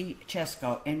C.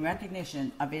 Chesko in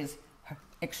recognition of his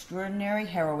extraordinary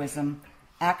heroism,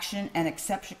 action, and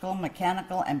exceptional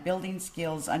mechanical and building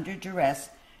skills under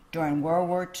duress during World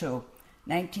War II,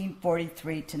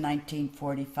 1943 to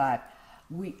 1945.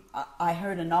 I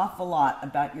heard an awful lot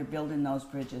about your building those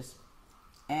bridges,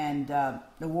 and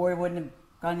the war wouldn't have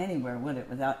gone anywhere, would it,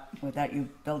 without you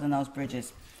building those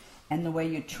bridges? And the way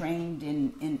you trained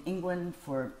in England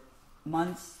for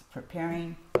months,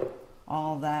 preparing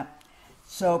all that.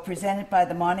 So presented by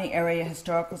the Mahanoy Area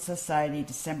Historical Society,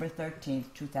 December 13th,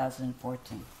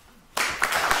 2014.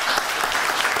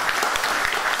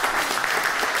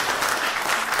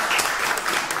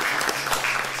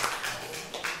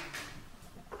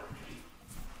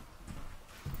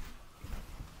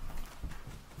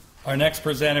 Our next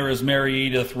presenter is Mary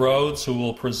Edith Rhodes, who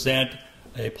will present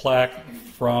a plaque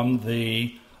from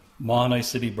the Mahanoy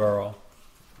City Borough.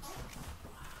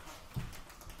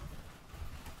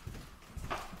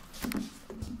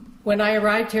 When I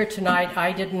arrived here tonight,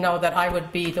 I didn't know that I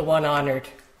would be the one honored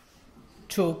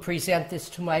to present this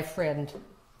to my friend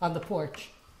on the porch,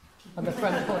 on the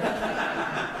front porch.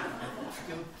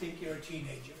 Still think you're a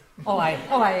teenager. Oh, I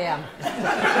am.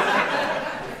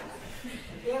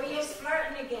 Here he is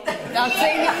flirting again. I'm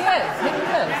saying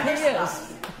he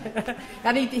is.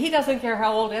 And he doesn't care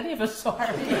how old any of us are.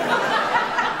 That's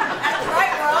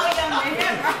right, we're all young to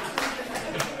him.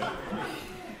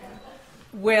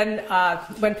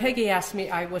 When Peggy asked me,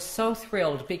 I was so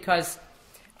thrilled because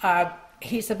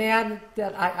he's a man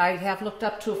that I have looked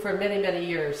up to for many, many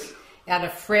years, and a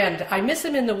friend. I miss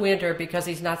him in the winter because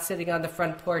he's not sitting on the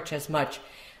front porch as much.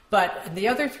 But the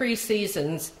other 3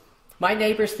 seasons, my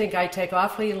neighbors think I take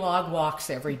awfully long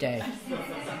walks every day.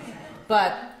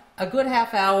 But a good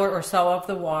half hour or so of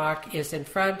the walk is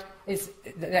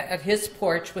at his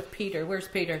porch with Peter. Where's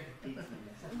Peter?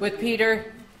 With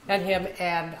Peter and him,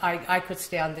 and I could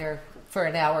stand there for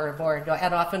an hour or more,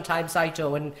 and oftentimes I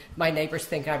do, and my neighbors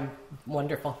think I'm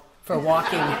wonderful for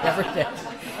walking every day.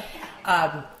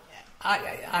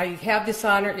 I have this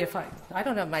honor. I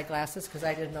don't have my glasses because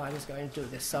I didn't know I was going to do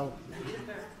this, so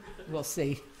we'll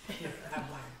see.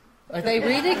 Are they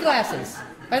reading glasses?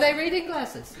 Are they reading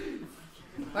glasses?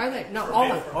 Are they? No.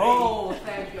 Oh,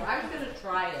 thank you. I was going to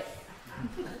try it.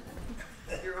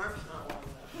 Your arm's not long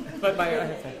enough. But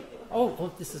my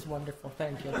oh, this is wonderful.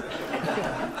 Thank you.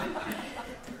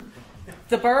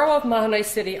 The Borough of Mahanoy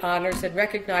City honors and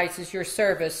recognizes your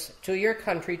service to your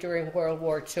country during World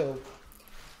War II.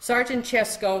 Sergeant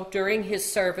Chesko, during his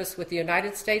service with the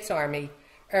United States Army,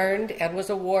 earned and was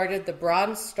awarded the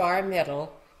Bronze Star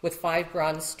Medal with 5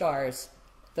 bronze stars,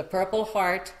 the Purple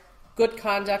Heart, Good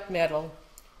Conduct Medal,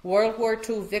 World War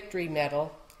II Victory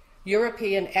Medal,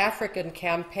 European African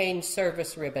Campaign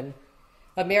Service Ribbon,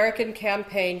 American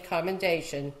Campaign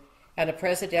Commendation, and a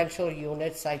Presidential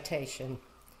Unit Citation.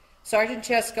 Sergeant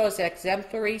Chesko's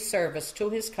exemplary service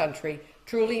to his country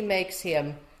truly makes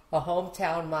him a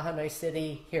hometown Mahanoy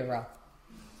City hero.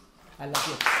 I love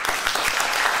you.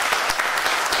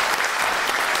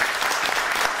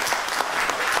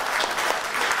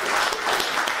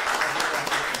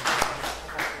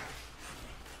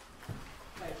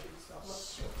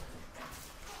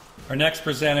 Our next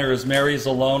presenter is Mary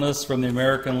Zalonis from the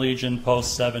American Legion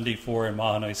Post 74 in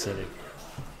Mahanoy City.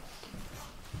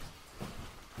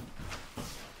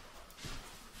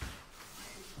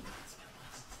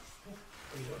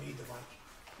 You don't need the mic.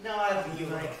 No, I don't need You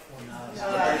the mic. No,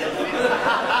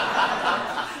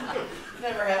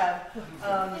 Never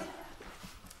have.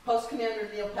 Post Commander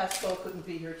Neil Pascoe couldn't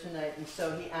be here tonight, and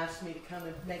so he asked me to come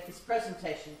and make this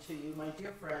presentation to you, my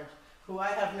dear friend, who I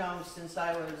have known since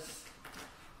I was...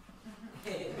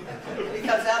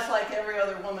 because that's like every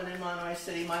other woman in Mahanoy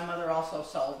City. My mother also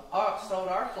sold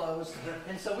our clothes,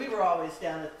 and so we were always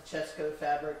down at the Chesko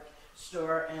fabric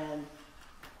store, and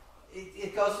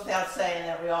it goes without saying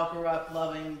that we all grew up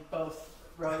loving both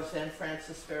Rose and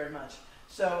Francis very much.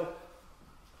 So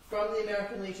from the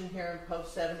American Legion here in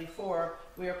Post 74,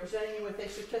 we are presenting you with a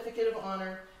certificate of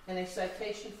honor and a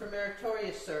citation for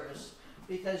meritorious service,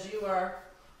 because you are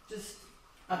just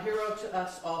a hero to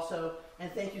us also,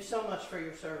 and thank you so much for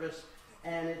your service,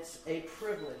 and it's a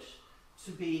privilege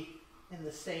to be in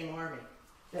the same army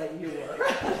that you were.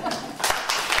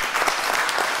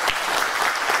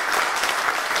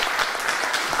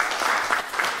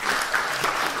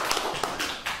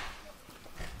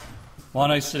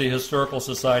 Mahanoy City Historical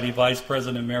Society Vice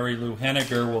President Mary Lou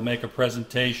Henniger will make a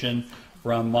presentation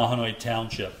from Mahanoy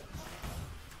Township.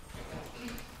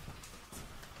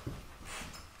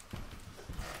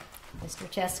 Mr.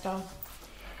 Chesko.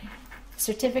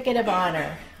 Certificate of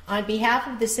Honor. On behalf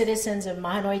of the citizens of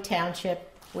Mahanoy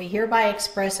Township, we hereby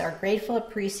express our grateful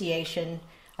appreciation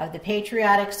of the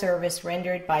patriotic service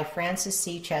rendered by Francis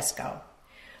C. Chesko.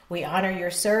 We honor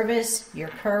your service, your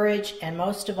courage, and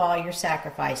most of all, your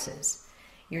sacrifices.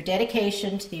 Your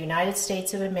dedication to the United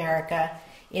States of America,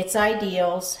 its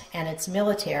ideals, and its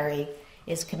military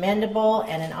is commendable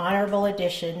and an honorable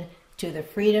addition to the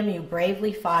freedom you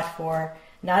bravely fought for,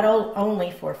 not only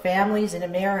for families in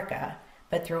America,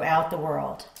 but throughout the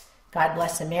world. God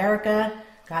bless America.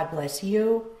 God bless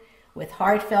you. With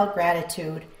heartfelt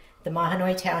gratitude, the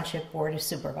Mahanoy Township Board of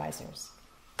Supervisors.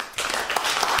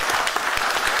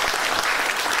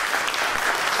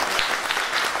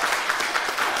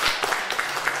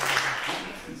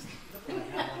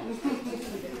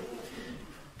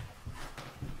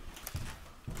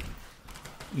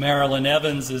 Marilyn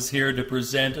Evans is here to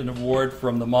present an award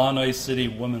from the Mahanoy City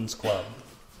Women's Club.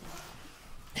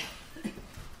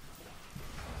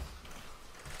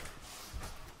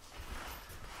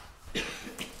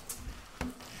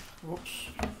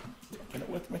 Get it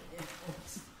with me.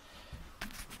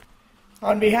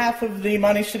 On behalf of the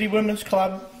Mahanoy City Women's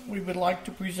Club, we would like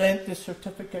to present this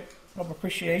certificate of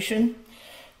appreciation,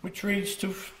 which reads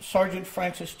to Sergeant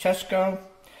Francis Chesko,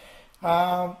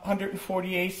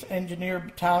 148th Engineer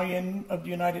Battalion of the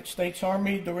United States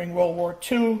Army during World War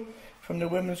II, from the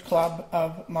Women's Club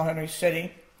of Mahanoy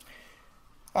City.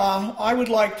 I would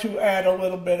like to add a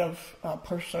little bit of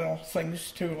personal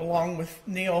things too, along with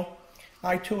Neil.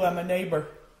 I too am a neighbor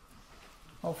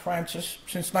of Francis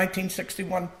since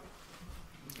 1961,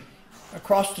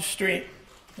 across the street.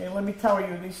 And let me tell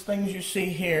you, these things you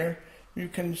see here, you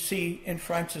can see in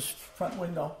Francis' front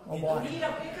window a lot. You need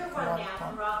a bigger one now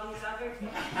from Robbie's other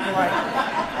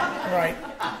Right.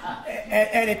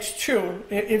 And it's true.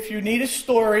 If you need a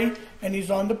story and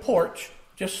he's on the porch,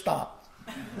 just stop.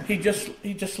 He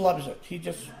just loves it.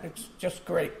 It's just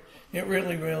great. It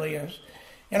really, really is.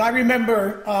 And I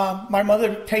remember my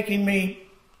mother taking me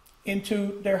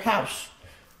into their house,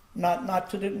 not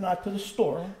to the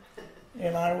store,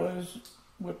 and I was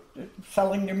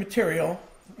selling their material,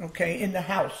 okay, in the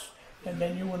house, and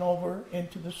then you went over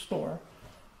into the store,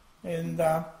 and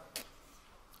I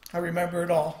remember it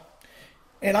all.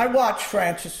 And I watch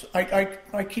Francis.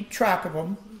 I keep track of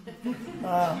him.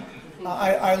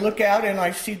 I look out and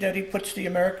I see that he puts the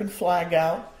American flag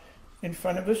out in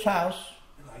front of his house.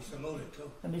 I salute it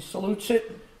too. And he salutes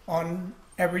it on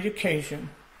every occasion.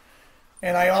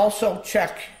 And I also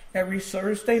check every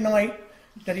Thursday night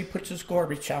that he puts his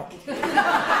garbage out.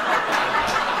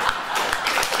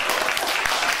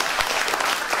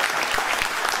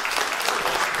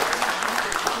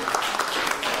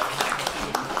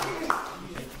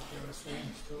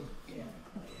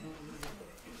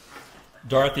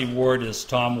 Dorothy Ward is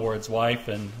Tom Ward's wife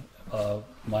and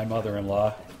my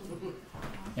mother-in-law.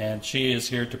 And she is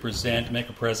here to make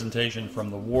a presentation from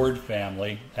the Ward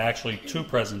family, actually two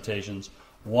presentations,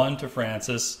 one to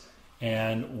Francis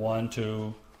and one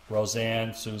to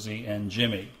Roseanne, Susie, and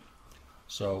Jimmy.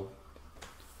 So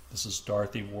this is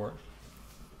Dorothy Ward.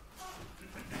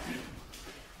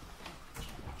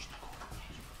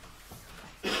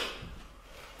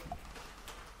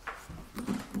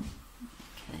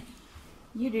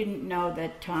 You didn't know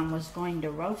that Tom was going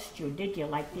to roast you, did you?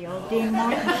 Like the old Dean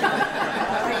Martin show?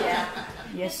 Oh, yeah.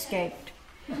 You escaped.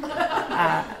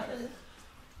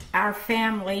 Our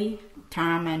family,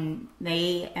 Tom and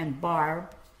me and Barb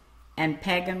and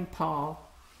Peg and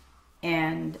Paul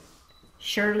and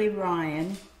Shirley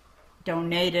Ryan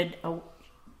donated a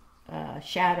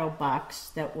shadow box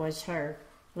that was her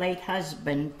late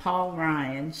husband, Paul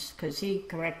Ryan's, because he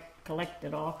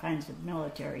collected all kinds of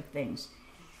military things.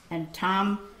 And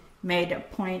Tom made a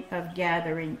point of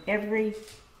gathering every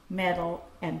medal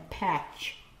and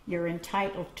patch you're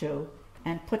entitled to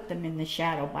and put them in the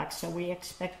shadow box. So we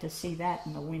expect to see that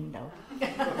in the window.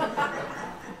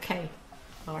 Okay,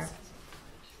 Laura.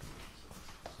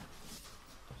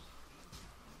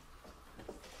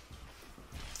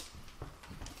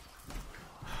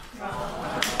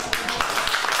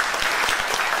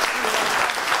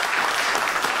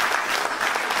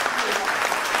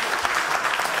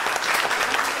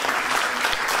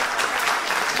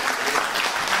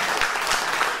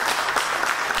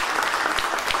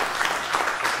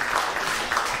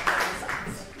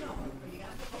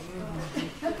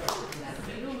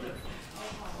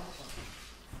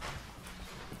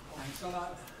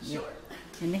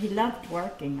 And he loved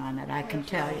working on it, I can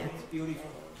tell you. Beautiful.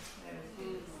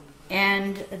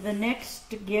 And the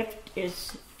next gift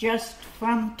is just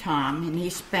from Tom, and he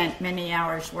spent many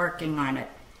hours working on it.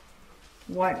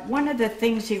 One of the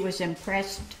things he was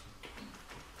impressed,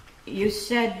 you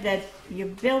said that you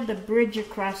build a bridge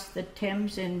across the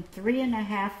Thames in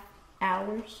 3.5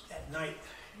 hours? At night.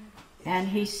 And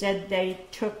he said they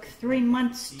took 3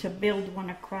 months to build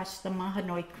one across the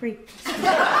Mahanoy Creek.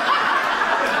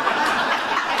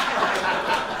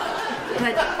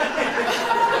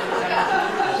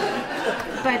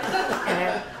 But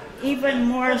even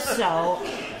more so,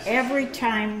 every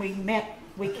time we met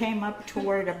we came up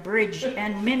toward a bridge,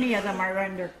 and many of them are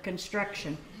under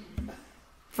construction.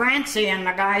 Francie and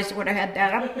the guys would have had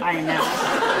that up by now.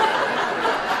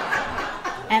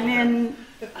 And then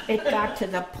it got to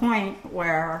the point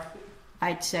where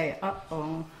I'd say,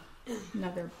 uh-oh,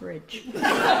 another bridge.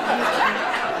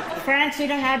 Francie'd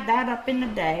have had that up in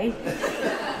a day.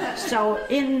 So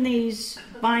in these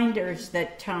binders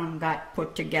that Tom got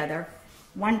put together,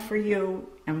 one for you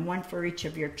and one for each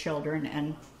of your children,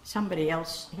 and somebody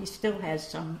else, he still has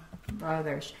some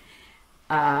brothers,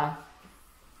 are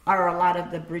a lot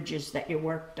of the bridges that you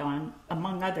worked on,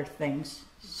 among other things.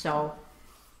 So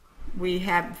we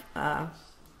have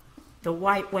the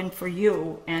white one for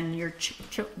you, and your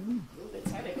children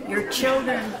will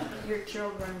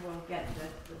get the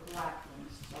black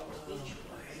ones. So each one.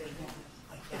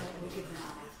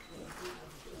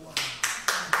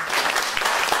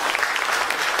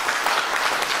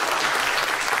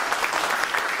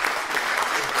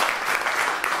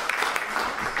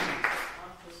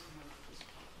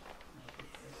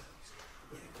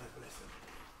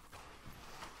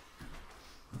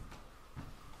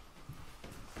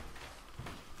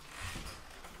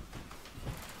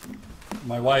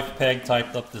 My wife Peg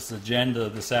typed up this agenda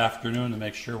this afternoon to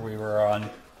make sure we were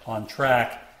on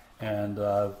track, and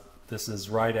this is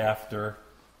right after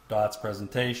Dot's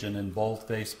presentation in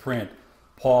bold-faced print.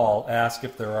 Paul asked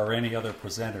if there are any other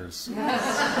presenters.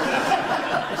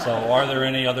 So are there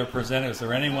any other presenters? Is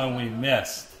there anyone we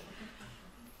missed?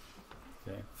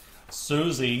 Okay.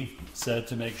 Susie said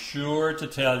to make sure to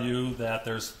tell you that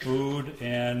there's food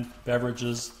and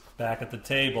beverages back at the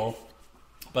table,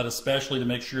 but especially to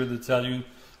make sure to tell you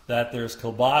that there's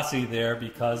kielbasi there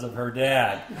because of her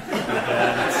dad. Her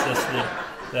dad insisted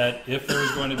that if there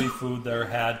was going to be food, there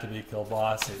had to be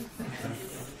kielbasi.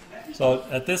 So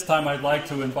at this time, I'd like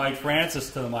to invite Francis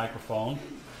to the microphone,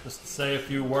 just to say a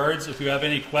few words. If you have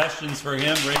any questions for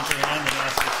him, raise your hand and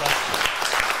ask the question.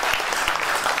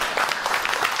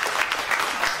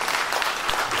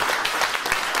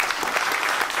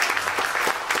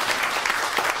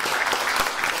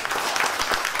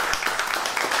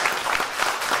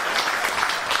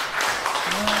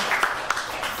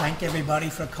 Thank everybody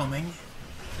for coming.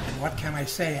 And what can I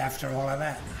say after all of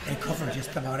that? They covered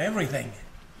just about everything.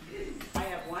 I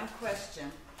have one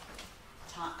question.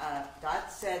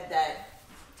 Dot said that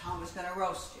Tom was going to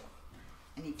roast you.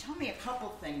 And he told me a couple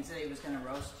things that he was going to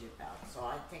roast you about. So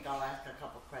I think I'll ask a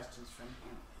couple questions from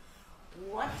him.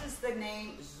 What does the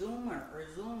name Zoomer or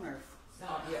Zoomer?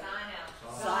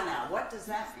 Sana. What does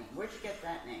that mean? Where'd you get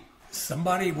that name?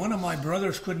 One of my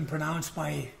brothers couldn't pronounce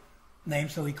my name,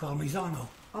 so he called me Zano.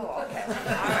 Oh, okay. All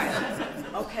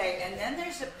right. Okay, and then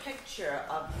there's a picture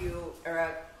of you, or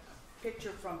a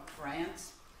picture from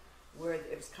France, where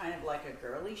it was kind of like a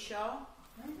girly show.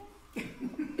 Maybe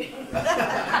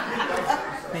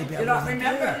You don't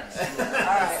remember? All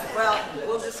right, well,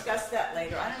 we'll discuss that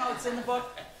later. I don't know, it's in the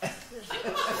book.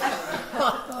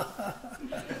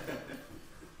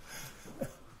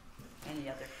 Any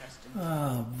other questions?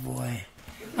 Oh, boy.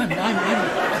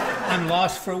 I'm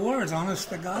lost for words, honest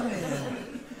to God.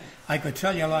 I could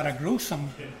tell you a lot of gruesome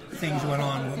things went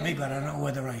on with me, but I don't know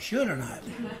whether I should or not.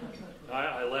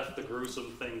 I left the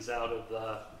gruesome things out of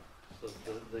the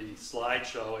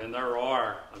slideshow, and there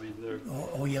are. I mean,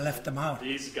 Oh, you left them out.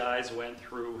 These guys went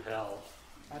through hell.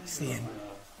 Seeing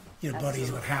your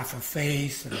buddies with half a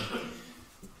face and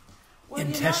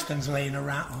intestines laying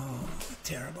around. Oh,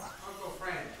 terrible. Uncle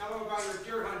Frank, tell them about your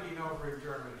deer hunting over in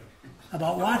Germany.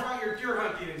 About what? Tell them about your deer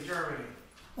hunting in Germany.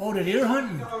 Oh, the deer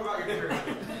hunting? Tell them about your deer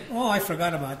hunting. Oh, I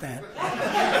forgot about that.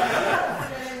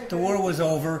 The war was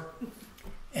over,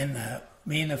 and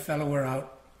me and the fellow were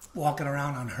out walking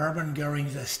around on Hermann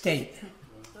Goering's estate.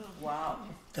 Wow.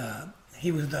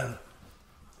 He was the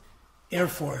Air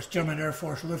Force, German Air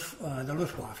Force, the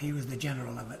Luftwaffe. He was the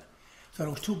general of it. So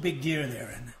there was two big deer there,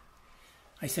 and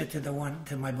I said to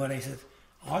my buddy, I said,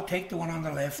 I'll take the one on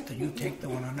the left, and you take the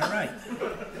one on the right,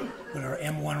 with our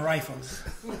M1 rifles.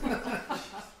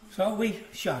 So we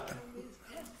shot them.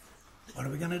 What are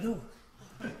we going to do?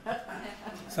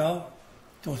 So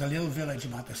there was a little village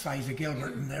about the size of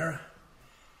Gilbert in there,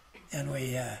 and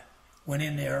we went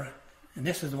in there, and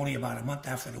this was only about a month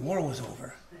after the war was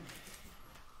over.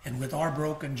 And with our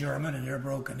broken German and their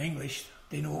broken English,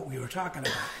 they knew what we were talking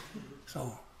about.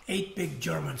 So 8 big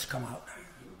Germans come out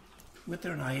with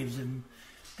their knives, and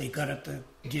they got at the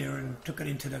deer and took it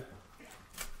into the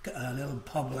little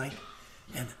pub like,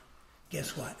 and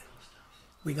guess what?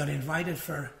 We got invited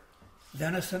for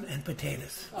venison and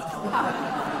potatoes.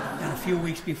 And a few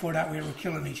weeks before that, we were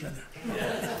killing each other.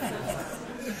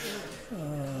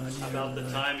 About the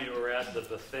time you were at the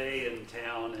buffet in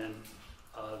town, and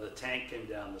the tank came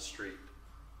down the street.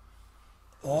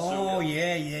 Oh,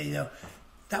 yeah.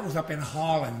 That was up in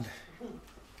Holland.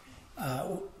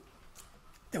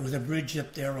 There was a bridge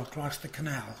up there across the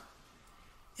canal,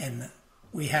 and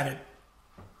we had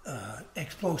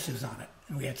explosives on it,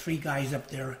 and we had 3 guys up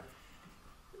there.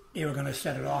 They were going to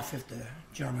set it off if the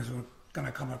Germans were going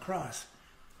to come across.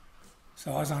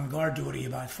 So I was on guard duty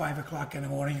about 5 o'clock in the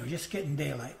morning. It was just getting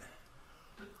daylight.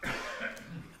 And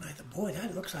I thought, boy,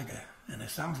 that looks like and it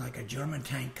sounds like a German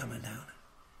tank coming down.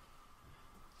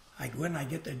 I go in, I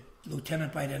get the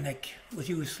lieutenant by the neck.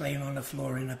 He was laying on the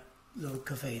floor in a little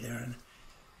cafe there. And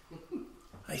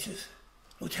I says,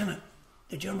 Lieutenant,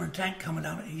 the German tank coming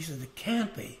down. He says, it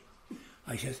can't be.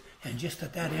 I says, and just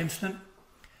at that instant,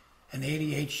 an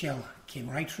 88 shell came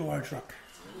right through our truck.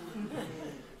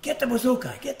 Get the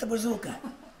bazooka, get the bazooka.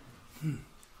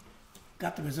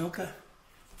 Got the bazooka.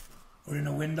 We're in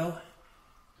a window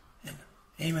and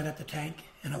aim it at the tank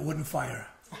and it wouldn't fire.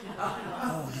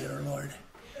 Oh, dear Lord.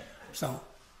 So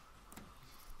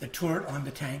the turret on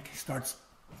the tank starts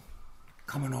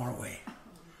coming our way.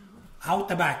 Out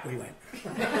the back we went.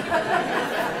 But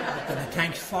the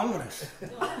tanks followed us.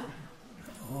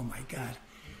 Oh my God.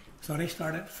 So they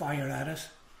started firing at us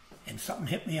and something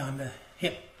hit me on the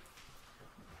hip.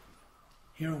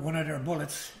 Here, one of their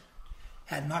bullets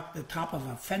had knocked the top of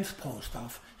a fence post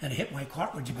off and it hit my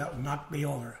cartridge belt and knocked me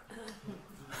over.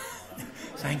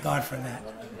 Thank God for that.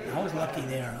 I was lucky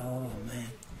there. Oh man.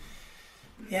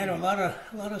 Yeah, there are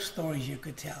a lot of stories you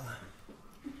could tell.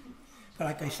 But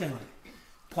like I said,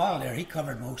 Paul there, he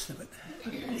covered most of it.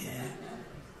 Yeah.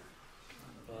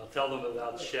 Tell them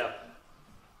about Shep.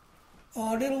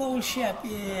 Oh, little old Shep.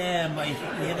 Yeah, we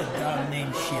had a dog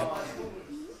named Shep.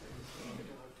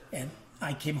 And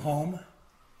I came home,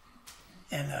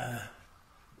 and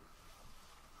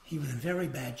he was in very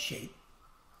bad shape,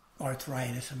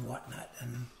 arthritis and whatnot.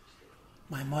 And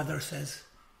my mother says,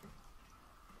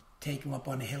 take him up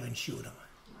on the hill and shoot him.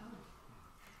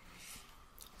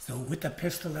 So with the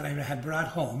pistol that I had brought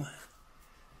home,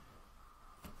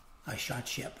 I shot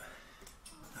Shep.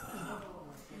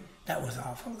 That was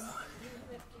awful, though.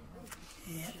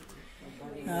 Yeah.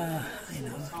 I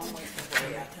know.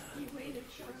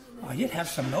 I did have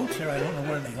some notes here. I don't know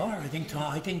where they are. I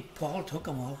think Paul took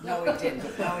them all. No, he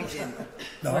didn't. No, he didn't.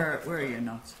 No? Where are your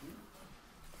notes?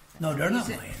 No, they're not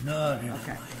mine. No, they're not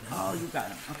mine. Oh, you got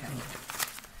them. Okay.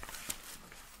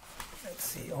 Let's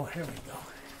see. Oh, here we go.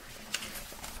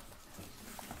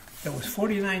 There was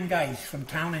 49 guys from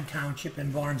town and township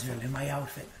in Barnesville in my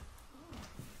outfit.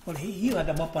 Well, he had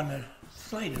them up on the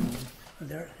slide.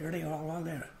 There they are, all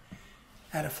there.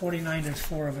 Out of 49, there's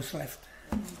 4 of us left.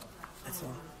 That's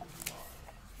all.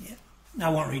 Yeah. I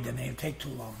won't read the name. Take too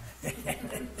long.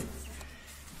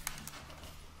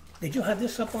 Did you have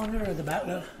this up on there, or the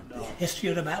battle? No. History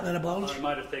of the Battle of the Bulge? I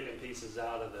might have taken pieces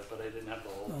out of it, but I didn't have the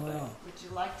whole thing. Would you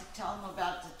like to tell them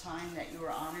about the time that you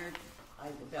were honored by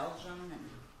the Belgium and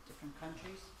different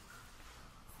countries?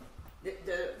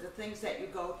 The things that you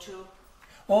go to?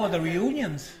 Oh, the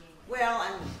reunions. Well,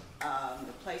 and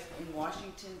the place in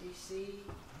Washington, D.C.,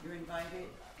 you're invited.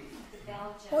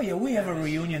 Oh yeah, we have a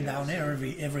reunion down there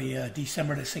every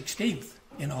December the 16th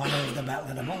in honor of the Battle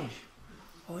of the Bulge.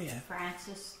 Oh yeah.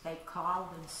 Francis, they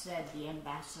called and said the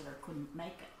ambassador couldn't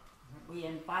make it. We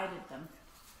invited them,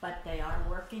 but they are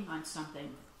working on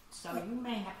something, so you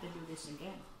may have to do this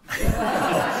again.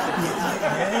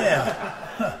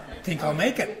 Yeah. Think I'll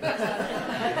make it.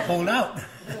 Hold out.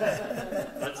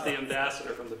 That's the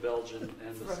ambassador from the Belgian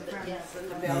embassy. From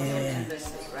the Belgian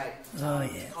embassy, right. Oh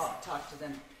yeah. Talk to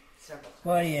them several times.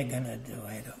 What are you gonna do?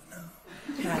 I don't know.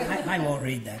 I won't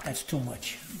read that. That's too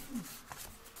much.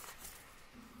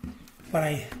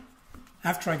 But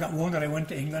after I got wounded, I went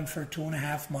to England for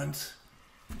 2.5 months,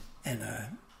 and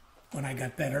when I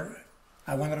got better,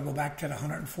 I wanted to go back to the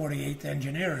 148th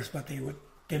Engineers, but they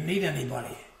didn't need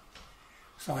anybody.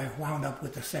 So I wound up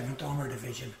with the 7th Armor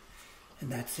Division,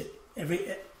 and that's it.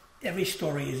 Every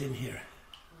story is in here,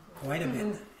 quite a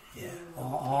bit. Yeah,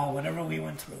 all whatever we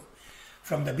went through,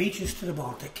 from the beaches to the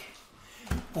Baltic,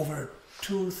 over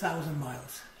 2,000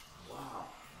 miles.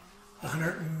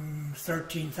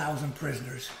 113,000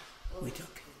 prisoners we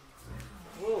took.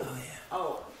 Whoa. Oh, yeah.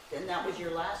 Oh, and that was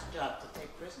your last job, to take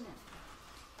prisoners?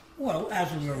 Well,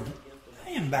 as we were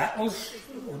in battles,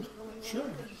 sure,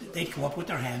 they'd come up with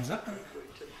their hands up and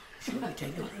sure, we'd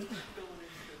take them prisoner.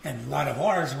 And a lot of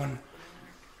ours, when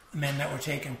men that were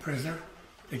taken prisoner,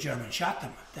 the Germans shot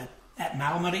them. At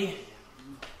Malmedy,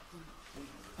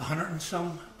 100 and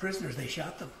some prisoners, they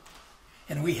shot them.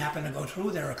 And we happened to go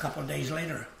through there a couple of days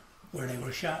later, where they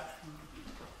were shot.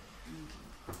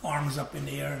 Arms up in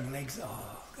the air and legs,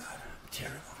 oh God.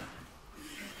 Terrible.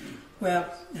 Well,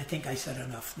 I think I said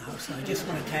enough now, so I just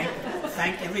want to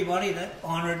thank everybody that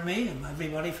honored me and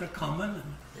everybody for coming,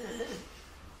 and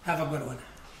have a good one.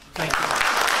 Thank you.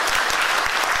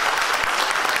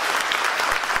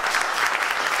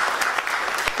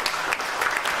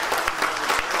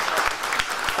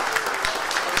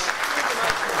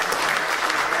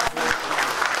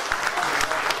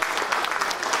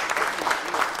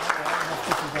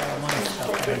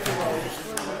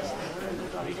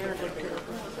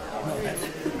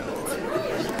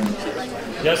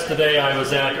 Yesterday I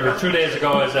was at, or 2 days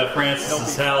ago, I was at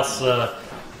Francis's house,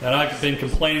 and I've been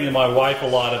complaining to my wife a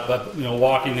lot about,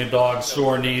 walking the dog,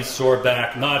 sore knees, sore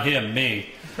back. Not him,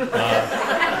 me.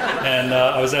 And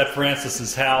I was at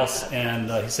Francis's house,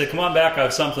 and he said, "Come on back, I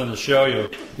have something to show you."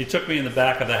 He took me in the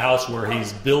back of the house where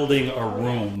he's building a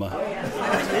room. I was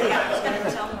going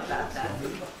to tell him about that.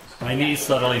 My knees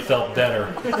suddenly felt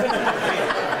better.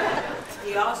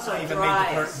 He also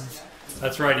drives.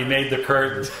 That's right, he made the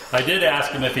curtains. I did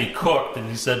ask him if he cooked, and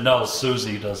he said, "No,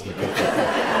 Susie does the cooking."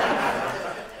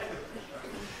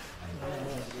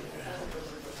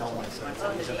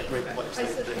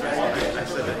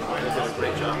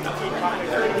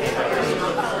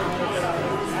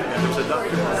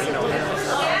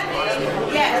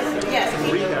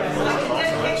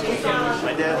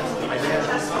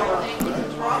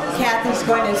 Kathy's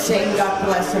going to sing God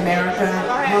Bless America.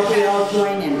 Hope we all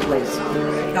join in, please.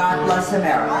 God bless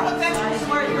America. All the veterans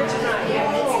who are here tonight.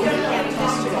 It's going to be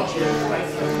history.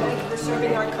 Thank you for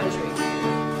serving our country.